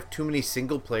because I have too many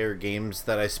single-player games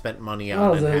that I spent money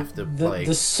on and have to play.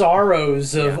 the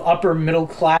sorrows of upper middle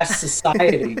class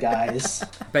society, guys.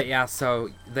 But yeah, so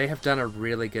they have done a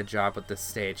really good job with this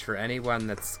stage. For anyone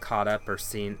that's caught up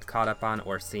on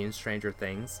or seen Stranger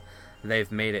Things,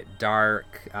 they've made it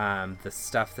dark. The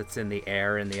stuff that's in the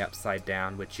air in the Upside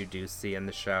Down, which you do see in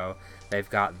the show, they've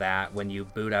got that. When you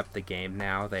boot up the game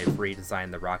now, they've redesigned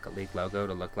the Rocket League logo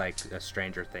to look like a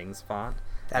Stranger Things font.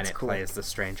 That's and it cool. plays the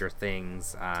Stranger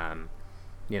Things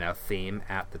theme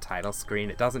at the title screen.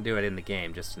 It doesn't do it in the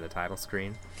game, just in the title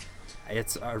screen.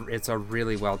 It's a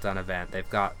really well done event. They've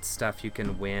got stuff you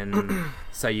can win,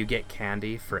 so you get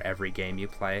candy for every game you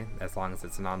play, as long as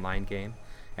it's an online game,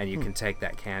 and you can take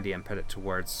that candy and put it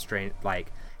towards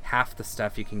half the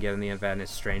stuff you can get in the event is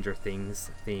Stranger Things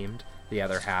themed. The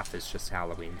other half is just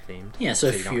Halloween themed. Yeah, so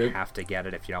if you don't you're- have to get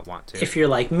it if you don't want to. If you're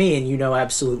like me and you know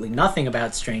absolutely nothing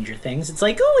about Stranger Things, it's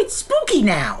like, oh, it's spooky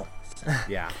now.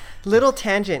 Yeah. Little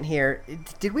tangent here.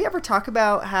 Did we ever talk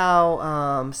about how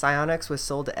Psyonix was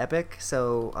sold to Epic?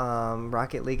 So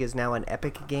Rocket League is now an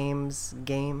Epic Games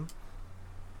game.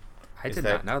 I Is did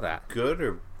that not know that. Good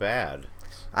or bad?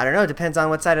 I don't know. It depends on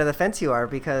what side of the fence you are,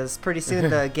 because pretty soon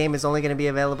the game is only going to be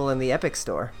available in the Epic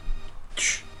Store.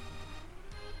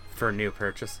 For new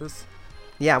purchases?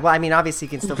 Yeah, well, I mean, obviously you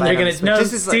can still buy They're it on gonna the Switch. no,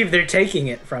 This is like- Steve. They're taking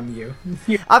it from you.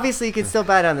 obviously you can still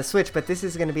buy it on the Switch, but this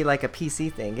is going to be like a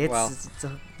PC thing. It's, Well, it's a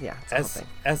whole thing.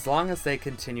 As long as they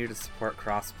continue to support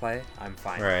crossplay, I'm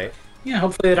fine. with Right. it. Yeah,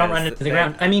 hopefully they don't Yes, run into the they-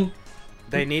 ground. I mean,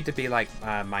 They need to be like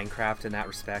Minecraft in that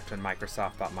respect. When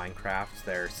Microsoft bought Minecraft,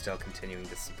 they're still continuing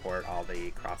to support all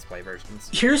the crossplay versions.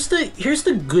 here's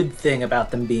the good thing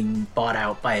about them being bought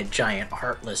out by a giant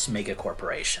heartless mega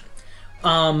corporation.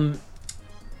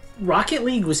 Rocket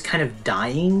League was kind of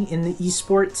dying in the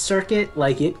esports circuit.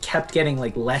 Like, it kept getting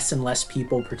like less and less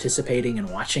people participating and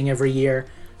watching every year.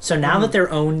 So now that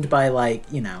they're owned by, like,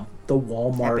 you know, the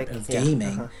Walmart Epic, of yeah,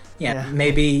 gaming,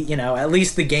 maybe, you know, at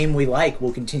least the game we like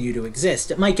will continue to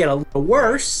exist. It might get a little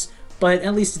worse, but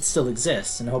at least it still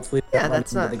exists, and hopefully it'll run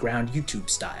into the ground YouTube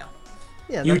style.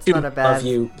 Yeah, that's YouTube, not a bad. love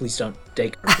you. Please don't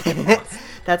take our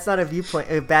That's not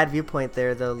a bad viewpoint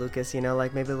there, though, Lucas. You know,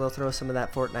 like maybe they'll throw some of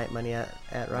that Fortnite money at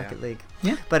Rocket League.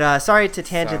 Yeah. But sorry to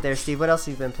tangent there, Steve. What else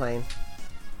have you been playing?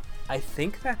 I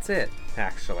think that's it,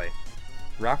 actually.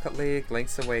 Rocket League,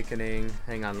 Link's Awakening.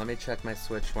 Hang on, let me check my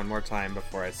Switch one more time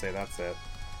before I say that's it.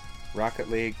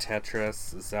 Rocket League,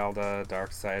 Tetris, Zelda,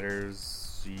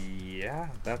 Darksiders. Yeah,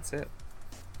 that's it.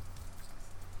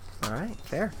 All right,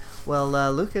 fair. Well,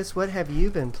 Lucas, what have you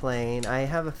been playing? I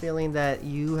have a feeling that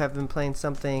you have been playing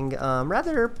something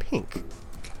rather pink.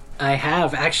 I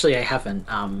have. Actually, I haven't.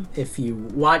 If you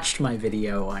watched my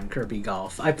video on Kirby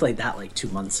Golf, I played that like 2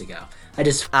 months ago. I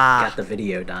just got the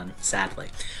video done, sadly.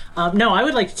 No, I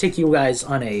would like to take you guys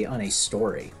on a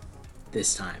story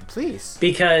this time. Please.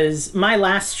 Because my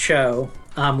last show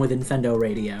with Infendo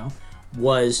Radio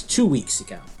was 2 weeks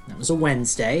ago. That was a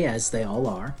Wednesday, as they all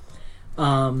are.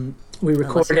 We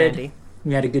recorded.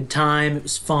 We had a good time. It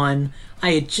was fun.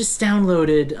 I had just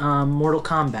downloaded Mortal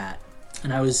Kombat,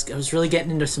 and I was really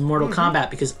getting into some Mortal Kombat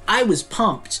because I was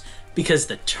pumped because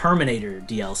the Terminator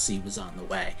DLC was on the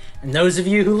way. And those of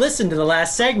you who listened to the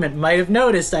last segment might have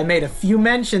noticed I made a few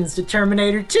mentions to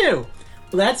Terminator 2. Well,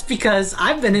 that's because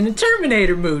I've been in a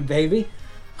Terminator mood, baby.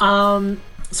 So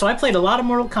I played a lot of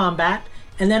Mortal Kombat,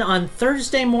 and then on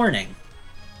Thursday morning,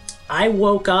 I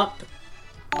woke up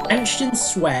drenched in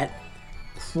sweat,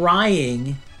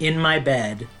 crying in my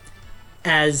bed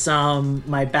as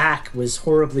my back was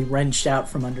horribly wrenched out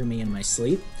from under me in my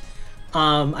sleep.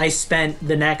 I spent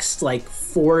the next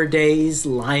 4 days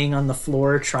lying on the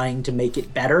floor trying to make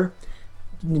it better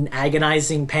in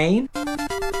agonizing pain.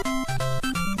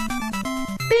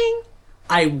 Bing!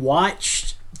 I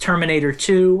watched Terminator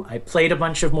 2. I played a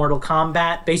bunch of Mortal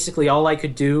Kombat. Basically, all I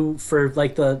could do for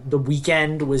the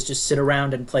weekend was just sit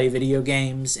around and play video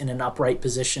games in an upright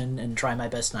position and try my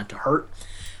best not to hurt.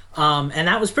 And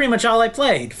that was pretty much all I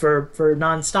played for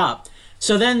nonstop.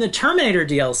 So then the Terminator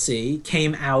DLC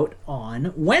came out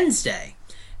on Wednesday.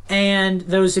 And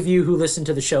those of you who listened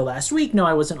to the show last week know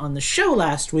I wasn't on the show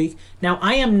last week. Now,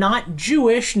 I am not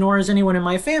Jewish, nor is anyone in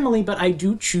my family, but I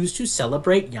do choose to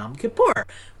celebrate Yom Kippur,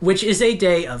 which is a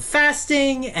day of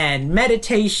fasting and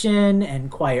meditation and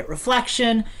quiet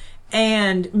reflection.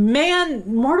 And man,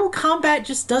 Mortal Kombat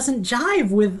just doesn't jive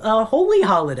with a holy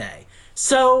holiday.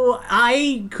 So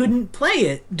I couldn't play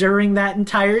it during that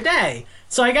entire day.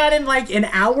 So I got in an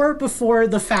hour before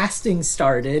the fasting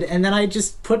started, and then I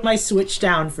just put my Switch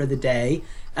down for the day.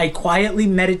 I quietly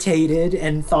meditated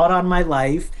and thought on my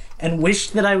life and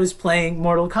wished that I was playing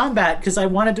Mortal Kombat because I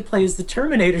wanted to play as the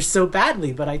Terminator so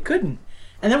badly, but I couldn't.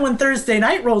 And then when Thursday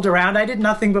night rolled around, I did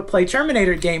nothing but play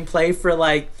Terminator gameplay for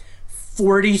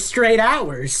 40 straight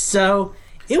hours. So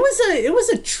it was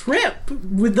a trip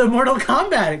with the Mortal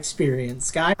Kombat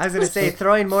experience, guys. I was going to say,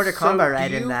 throwing Mortal Kombat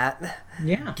right in that.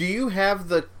 Yeah. Do you have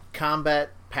the combat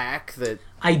pack that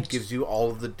gives you all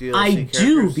of the DLC I characters?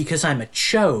 do, because I'm a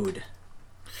chode.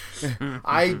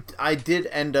 I did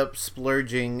end up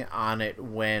splurging on it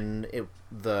when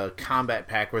the combat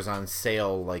pack was on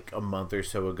sale a month or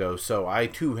so ago. So I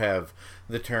too have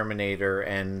the Terminator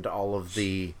and all of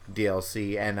the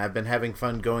DLC, and I've been having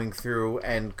fun going through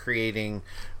and creating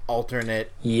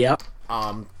alternate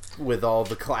with all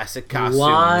the classic costumes. A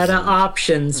lot of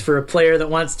options for a player that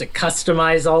wants to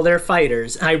customize all their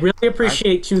fighters. I really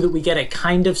appreciate, too, that we get a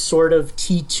kind of sort of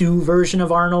T2 version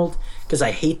of Arnold, because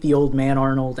I hate the old man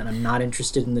Arnold, and I'm not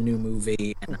interested in the new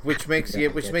movie. Which makes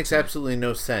absolutely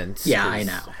no sense. Yeah, I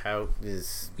know. How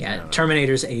is...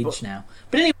 Terminator's aged now.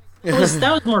 But anyway,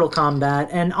 that was Mortal Kombat,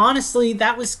 and honestly,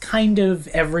 that was kind of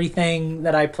everything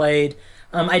that I played.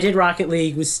 I did Rocket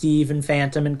League with Steve and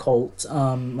Phantom and Colt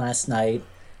last night,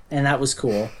 and that was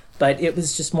cool. But it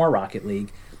was just more Rocket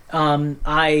League.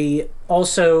 I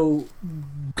also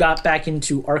got back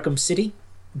into Arkham City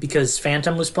because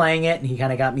Phantom was playing it, and he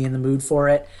kind of got me in the mood for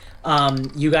it.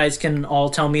 You guys can all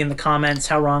tell me in the comments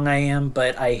how wrong I am,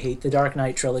 but I hate the Dark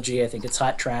Knight trilogy. I think it's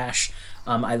hot trash.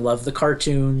 I love the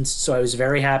cartoons, so I was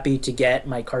very happy to get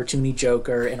my cartoony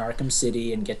Joker in Arkham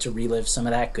City and get to relive some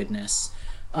of that goodness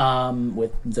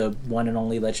with the one and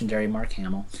only legendary Mark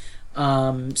Hamill.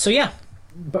 So yeah,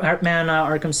 Batman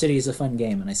Arkham City is a fun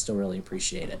game, and I still really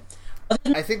appreciate it.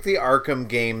 I think the Arkham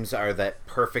games are that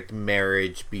perfect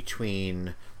marriage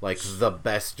between like the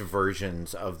best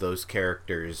versions of those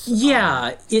characters.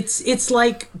 Yeah, it's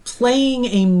like playing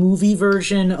a movie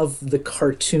version of the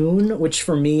cartoon, which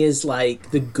for me is like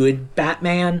the good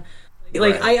Batman.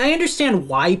 Like, Right. I understand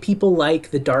why people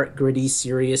like the dark, gritty,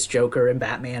 serious Joker and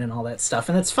Batman and all that stuff,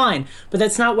 and that's fine. But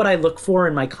that's not what I look for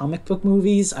in my comic book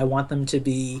movies. I want them to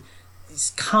be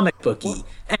comic booky.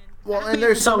 And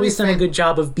there's It's so always done many a good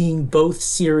job of being both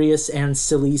serious and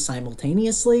silly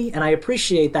simultaneously, and I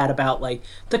appreciate that about, like,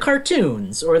 the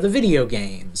cartoons or the video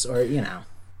games or, you know.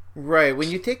 Right, when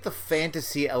you take the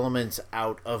fantasy elements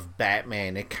out of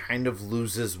Batman, it kind of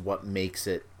loses what makes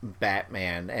it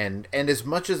Batman. And as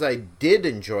much as I did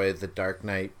enjoy the Dark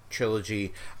Knight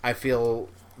trilogy, I feel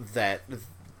that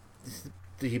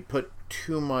he put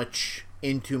too much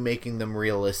into making them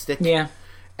realistic. Yeah.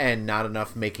 And not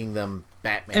enough making them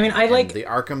Batman. I mean, I And like- the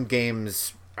Arkham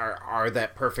games are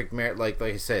that perfect marriage, like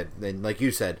I said, and like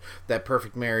you said, that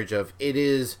perfect marriage of it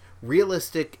is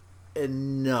realistic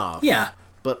enough, Yeah.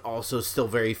 but also still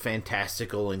very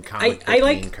fantastical and comic I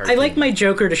booky and like cartoony. my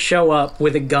Joker to show up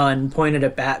with a gun pointed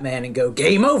at Batman and go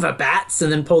 "Game over, bats,"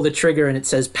 and then pull the trigger and it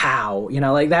says "Pow." You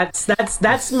know, like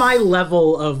that's my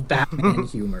level of Batman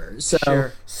humor. So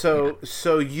Sure.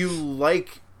 So you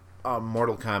like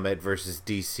Mortal Kombat versus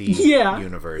DC yeah,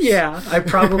 universe? yeah, I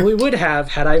probably would have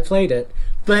had I played it.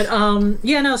 But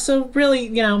yeah, no. So really,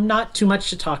 you know, not too much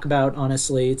to talk about.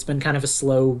 Honestly, it's been kind of a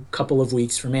slow couple of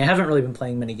weeks for me. I haven't really been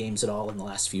playing many games at all in the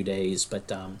last few days.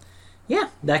 But yeah,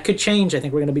 that could change. I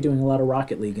think we're going to be doing a lot of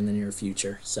Rocket League in the near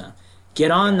future. So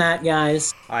get on that,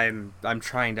 guys. I'm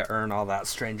trying to earn all that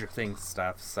Stranger Things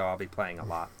stuff, so I'll be playing a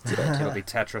lot. It'll be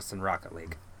Tetris and Rocket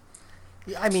League.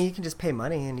 I mean, you can just pay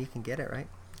money and you can get it, right?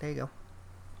 There you go.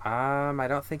 I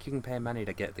don't think you can pay money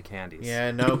to get the candies.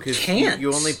 Yeah, no, because can't.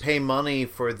 you only pay money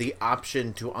for the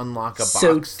option to unlock a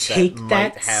So box take that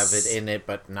might that have it in it,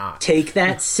 but not. Take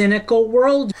that cynical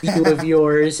worldview of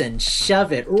yours and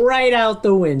shove it right out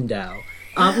the window.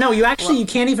 No, you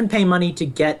can't even pay money to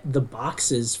get the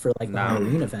boxes for like the No.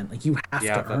 Halloween event. Like you have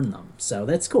Yeah, to earn them. So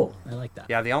that's cool. I like that.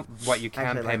 Yeah, what you can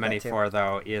actually pay like money that too. for,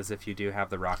 though, is if you do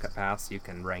have the Rocket Pass, you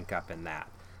can rank up in that.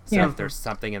 So Yeah. if there's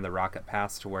something in the Rocket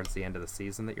Pass towards the end of the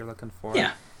season that you're looking for,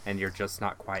 Yeah. and you're just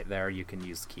not quite there, you can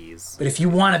use keys. But if you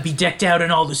want to be decked out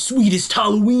in all the sweetest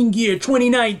Halloween gear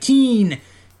 2019,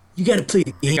 you got to play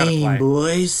the gotta game, play.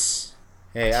 boys.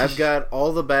 Hey, I've got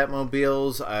all the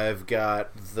Batmobiles, I've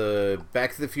got the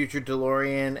Back to the Future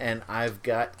DeLorean, and I've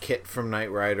got Kit from Knight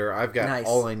Rider. I've got Nice.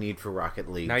 all I need for Rocket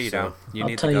League. No, you so- don't. You I'll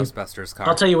need the tell you- Ghostbusters car.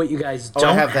 I'll tell you what you guys Oh, don't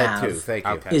I have that too. Thank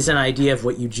you. Okay. is an idea of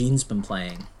what Eugene's been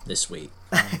playing this week.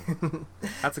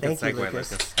 That's a good Thank you, segue,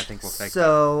 Lucas. Lucas. I think we'll take that.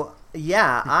 So,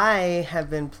 yeah, I have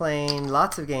been playing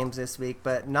lots of games this week,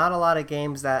 but not a lot of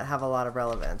games that have a lot of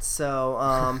relevance.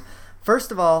 So,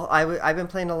 first of all, I've been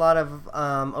playing a lot of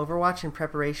Overwatch in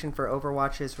preparation for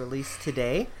Overwatch's release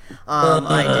today. I did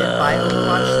buy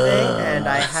Overwatch today, and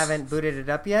I haven't booted it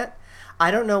up yet. I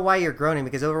don't know why you're groaning,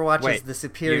 because Overwatch is Wait, the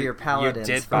superior Paladins.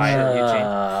 You did for buy sure. it,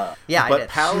 Eugene. Yeah, I But did.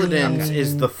 Paladins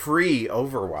is the free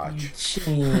Overwatch.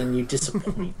 Gene, you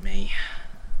disappoint me.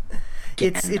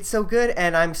 It's so good,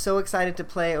 and I'm so excited to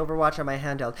play Overwatch on my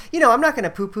handheld. You know, I'm not going to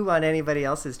poo-poo on anybody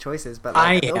else's choices, but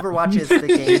like, I am. Overwatch is the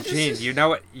game. Eugene,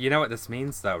 you know what this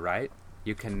means, though, right?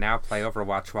 You can now play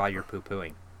Overwatch while you're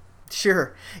poo-pooing.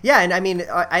 Sure. Yeah, and I mean,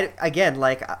 I again,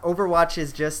 like, Overwatch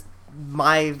is just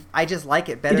I just like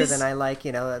it better It is- than I like,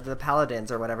 you know, the Paladins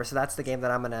or whatever. So that's the game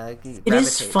that I'm gonna. It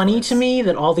is funny to me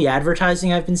that all the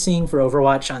advertising I've been seeing for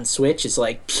Overwatch on Switch is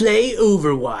like, play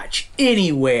Overwatch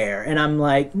anywhere. And I'm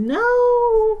like,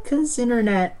 no, because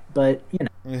internet, but, you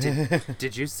know.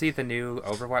 Did you see the new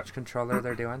Overwatch controller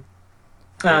they're doing?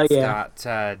 Oh, It's yeah.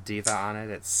 got Diva on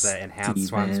it. It's the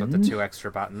enhanced ones with the 2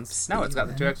 extra buttons. No, it's got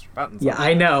the 2 extra buttons. Yeah, on it.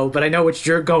 I know, but I know what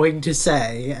you're going to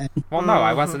say. Well, no,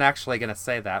 I wasn't actually going to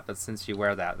say that, but since you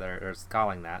wear that, they're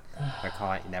calling that. They're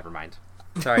calling. Never mind.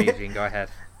 Sorry, Eugene. Go ahead.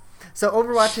 So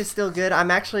Overwatch is still good. I'm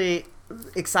actually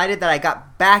excited that I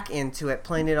got back into it,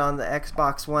 playing it on the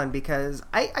Xbox One, because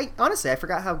I honestly I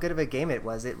forgot how good of a game it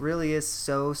was. It really is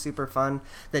so super fun.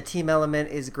 The team element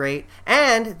is great,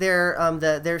 and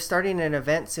they're starting an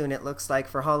event soon. It looks like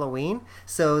for Halloween.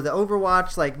 So the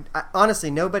Overwatch, like, honestly,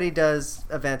 nobody does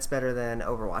events better than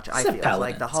Overwatch. I Except feel Paladins.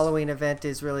 like the Halloween event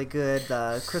is really good.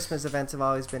 The Christmas events have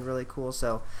always been really cool.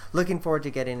 So looking forward to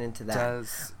getting into that.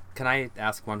 Can I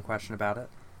ask one question about it?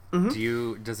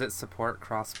 Mm-hmm. Does it support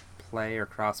cross play or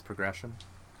cross progression?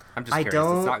 I'm just I curious.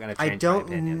 don't- It's not going to I change don't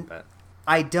my opinion, but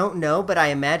I don't know, but I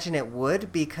imagine it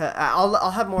would, because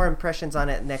I'll have more impressions on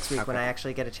it next week when I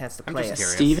actually get a chance to play it.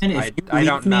 curious. Steven, if you I leave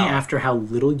don't me know. after how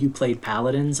little you played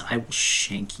Paladins, I will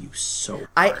shank you so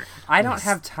hard. I don't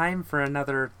have time for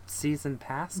another season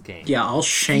pass game. Yeah, I'll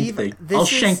shank Steve,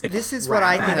 the this is what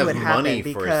I crap think out would of you. money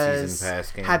happen, for a because season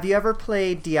pass game. have you ever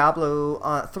played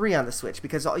Diablo 3 on the Switch?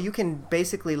 Because you can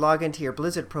basically log into your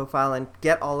Blizzard profile and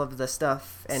get all of the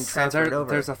stuff and transfer it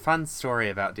over. There's a fun story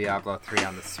about Diablo 3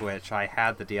 on the Switch. I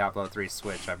had the Diablo 3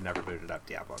 Switch. I've never booted up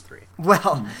Diablo 3.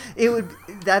 Well, it would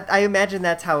I imagine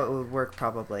that's how it would work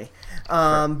probably.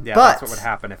 Yeah, But that's what would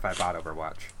happen if I bought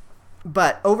Overwatch.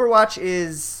 But Overwatch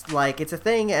is like, it's a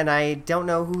thing, and I don't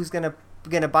know who's gonna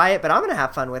buy it, but I'm gonna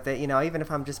have fun with it. You know, even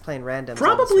if I'm just playing random.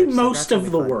 Probably most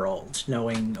of the world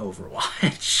knowing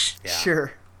Overwatch. Yeah.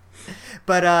 Sure.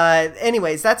 But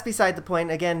anyways, that's beside the point.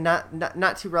 Again,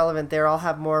 not too relevant there. I'll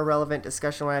have more relevant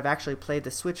discussion when I've actually played the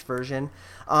Switch version.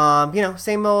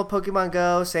 Same old Pokemon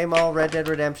Go, same old Red Dead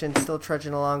Redemption, still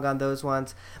trudging along on those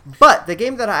ones. But the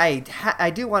game that I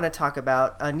do want to talk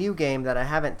about, a new game that I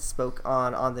haven't spoke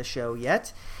on the show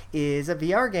yet, is a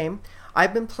VR game.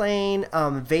 I've been playing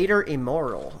Vader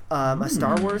Immortal, a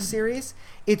Star Wars series.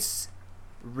 It's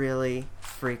really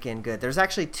freaking good. There's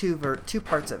actually two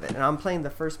parts of it, and I'm playing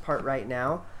the first part right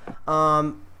now.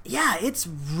 Yeah, it's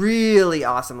really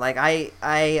awesome. Like I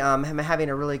am having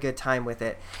a really good time with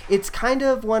it. It's kind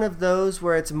of one of those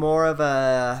where it's more of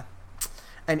an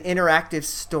interactive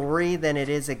story than it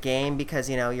is a game, because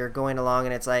you're going along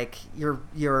and it's like your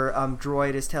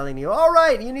droid is telling you, all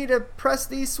right, you need to press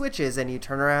these switches, and you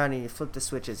turn around and you flip the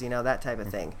switches, that type of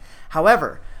thing.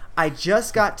 However, I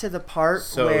just got to the part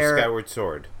where Skyward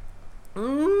Sword. I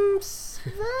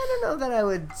don't know that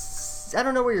I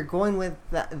don't know where you're going with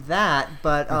that,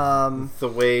 but the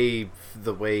way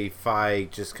Fi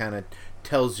just kind of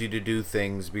tells you to do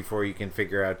things before you can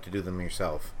figure out to do them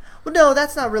yourself. Well, no,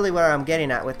 that's not really what I'm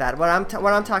getting at with that. What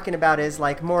I'm talking about is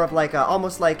like more of like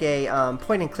almost like a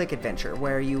point and click adventure,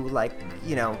 where you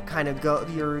kind of go,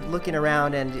 you're looking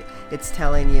around and it's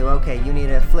telling you, okay, you need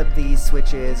to flip these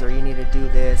switches, or you need to do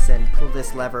this and pull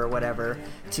this lever or whatever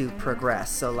to progress.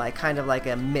 So like kind of like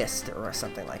a Myst or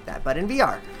something like that, but in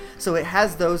VR. So it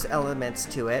has those elements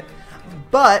to it.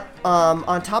 But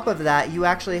on top of that, you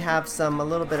actually have a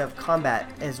little bit of combat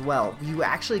as well. You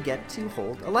actually get to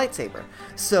hold a lightsaber.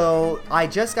 So I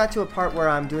just got to a part where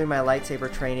I'm doing my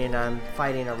lightsaber training, and I'm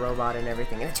fighting a robot and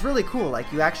everything. And it's really cool.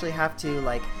 Like, you actually have to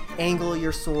like angle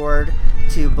your sword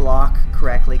to block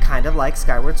correctly, kind of like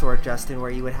Skyward Sword, Justin, where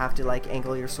you would have to like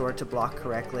angle your sword to block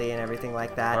correctly and everything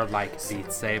like that. Or like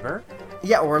Beat Saber.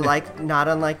 Yeah, or like not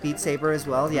unlike Beat Saber as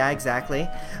well. Yeah, exactly.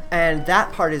 And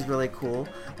that part is really cool.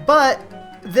 But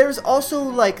there's also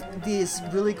like these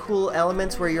really cool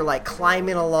elements where you're like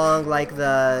climbing along like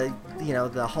the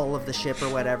hull of the ship or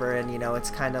whatever, and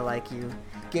it's kind of like you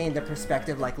gain the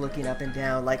perspective, like looking up and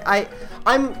down. Like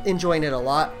I'm enjoying it a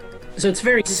lot. So it's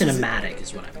very cinematic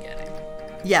is what I'm getting.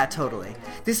 Yeah, totally.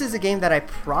 This is a game that I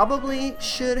probably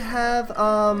should have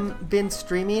been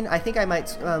streaming. I think I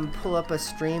might pull up a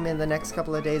stream in the next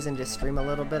couple of days and just stream a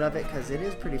little bit of it, because it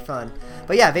is pretty fun.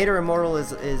 But yeah, Vader Immortal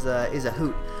is a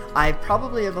hoot. I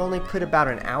probably have only put about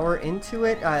an hour into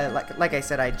it. Like I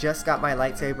said, I just got my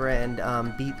lightsaber and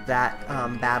beat that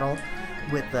battle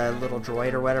with the little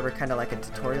droid or whatever, kind of like a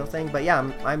tutorial thing. But yeah,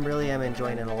 I'm really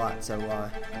enjoying it a lot. So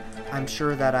I'm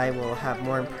sure that I will have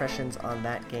more impressions on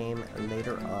that game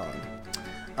later on.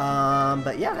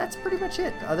 But yeah, that's pretty much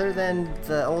it. Other than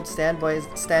the old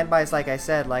standbys, like I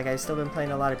said, like I've still been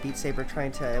playing a lot of Beat Saber,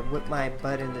 trying to whip my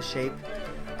butt into shape.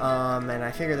 And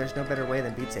I figure there's no better way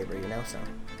than Beat Saber, so.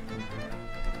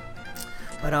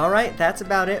 But alright, that's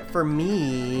about it for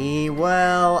me.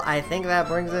 Well, I think that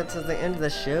brings it to the end of the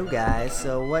show, guys.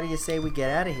 So what do you say we get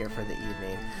out of here for the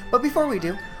evening? But before we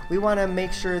do, we want to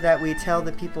make sure that we tell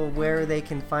the people where they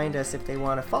can find us if they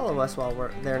want to follow us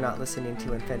while they're not listening to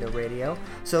Infendo Radio.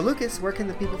 So Lucas, where can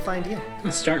the people find you?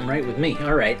 Starting right with me.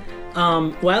 All right.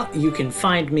 Well, you can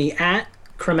find me at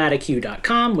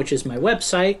chromaticu.com, which is my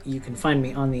website. You can find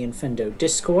me on the Infendo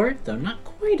Discord, though not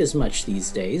quite as much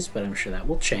these days, but I'm sure that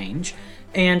will change.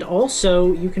 And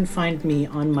also, you can find me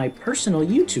on my personal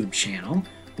YouTube channel,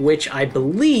 which I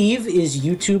believe is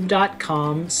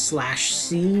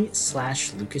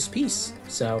youtube.com/c/LucasPeace.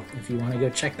 So if you want to go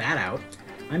check that out,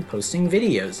 I'm posting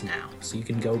videos now, so you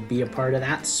can go be a part of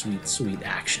that sweet, sweet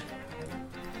action.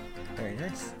 Very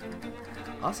nice.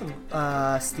 Awesome.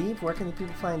 Steve, where can the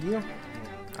people find you?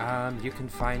 You can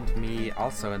find me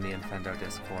also in the Infendo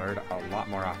Discord a lot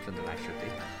more often than I should be.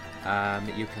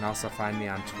 You can also find me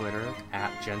on Twitter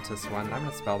at Gentis1. I'm going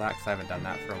to spell that because I haven't done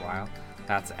that for a while.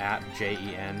 That's at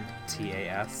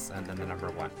JENTAS and then the number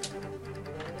 1.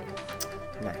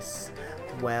 Nice.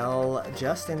 Well,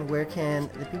 Justin, where can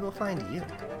the people find you?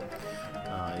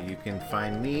 You can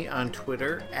find me on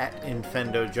Twitter at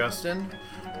InfendoJustin.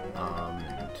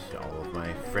 All of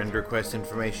my friend request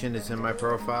information is in my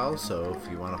profile, so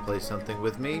if you want to play something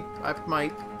with me, I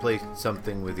might play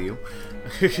something with you.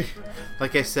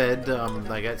 Like I said,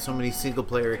 I got so many single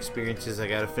player experiences I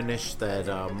gotta finish that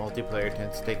multiplayer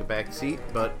tends to take a back seat,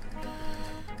 but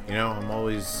I'm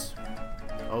always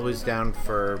down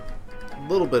for a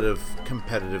little bit of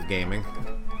competitive gaming.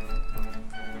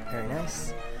 Very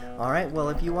nice. All right, well,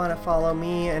 if you want to follow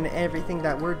me and everything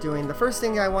that we're doing, the first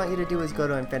thing I want you to do is go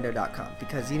to Infendo.com,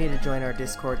 because you need to join our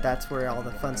Discord. That's where all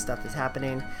the fun stuff is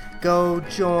happening. Go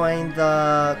join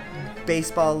the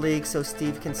baseball league so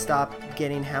Steve can stop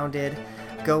getting hounded.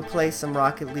 Go play some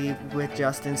Rocket League with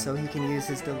Justin so he can use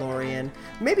his DeLorean.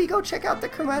 Maybe go check out the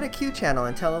Chromatic Q channel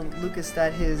and tell Lucas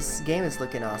that his game is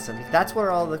looking awesome. That's where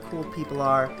all the cool people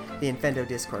are, the Infendo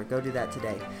Discord. Go do that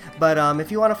today. But if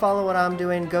you want to follow what I'm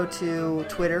doing, go to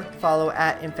Twitter, follow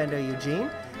at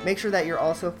InfendoEugene. Make sure that you're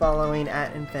also following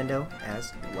at Infendo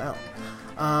as well.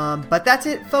 But that's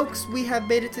it, folks. We have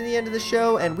made it to the end of the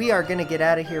show, and we are going to get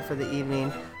out of here for the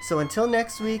evening. So until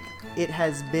next week, it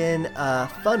has been a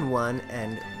fun one,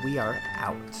 and we are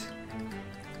out.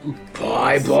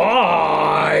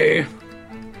 Bye-bye!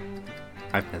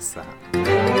 I missed that.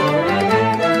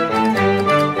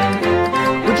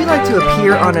 Would you like to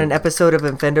appear on an episode of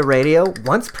Infendo Radio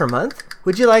once per month?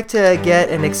 Would you like to get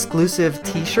an exclusive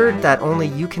t-shirt that only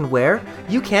you can wear?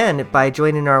 You can by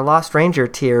joining our Lost Ranger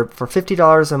tier. For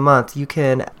 $50 a month, you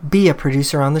can be a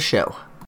producer on the show.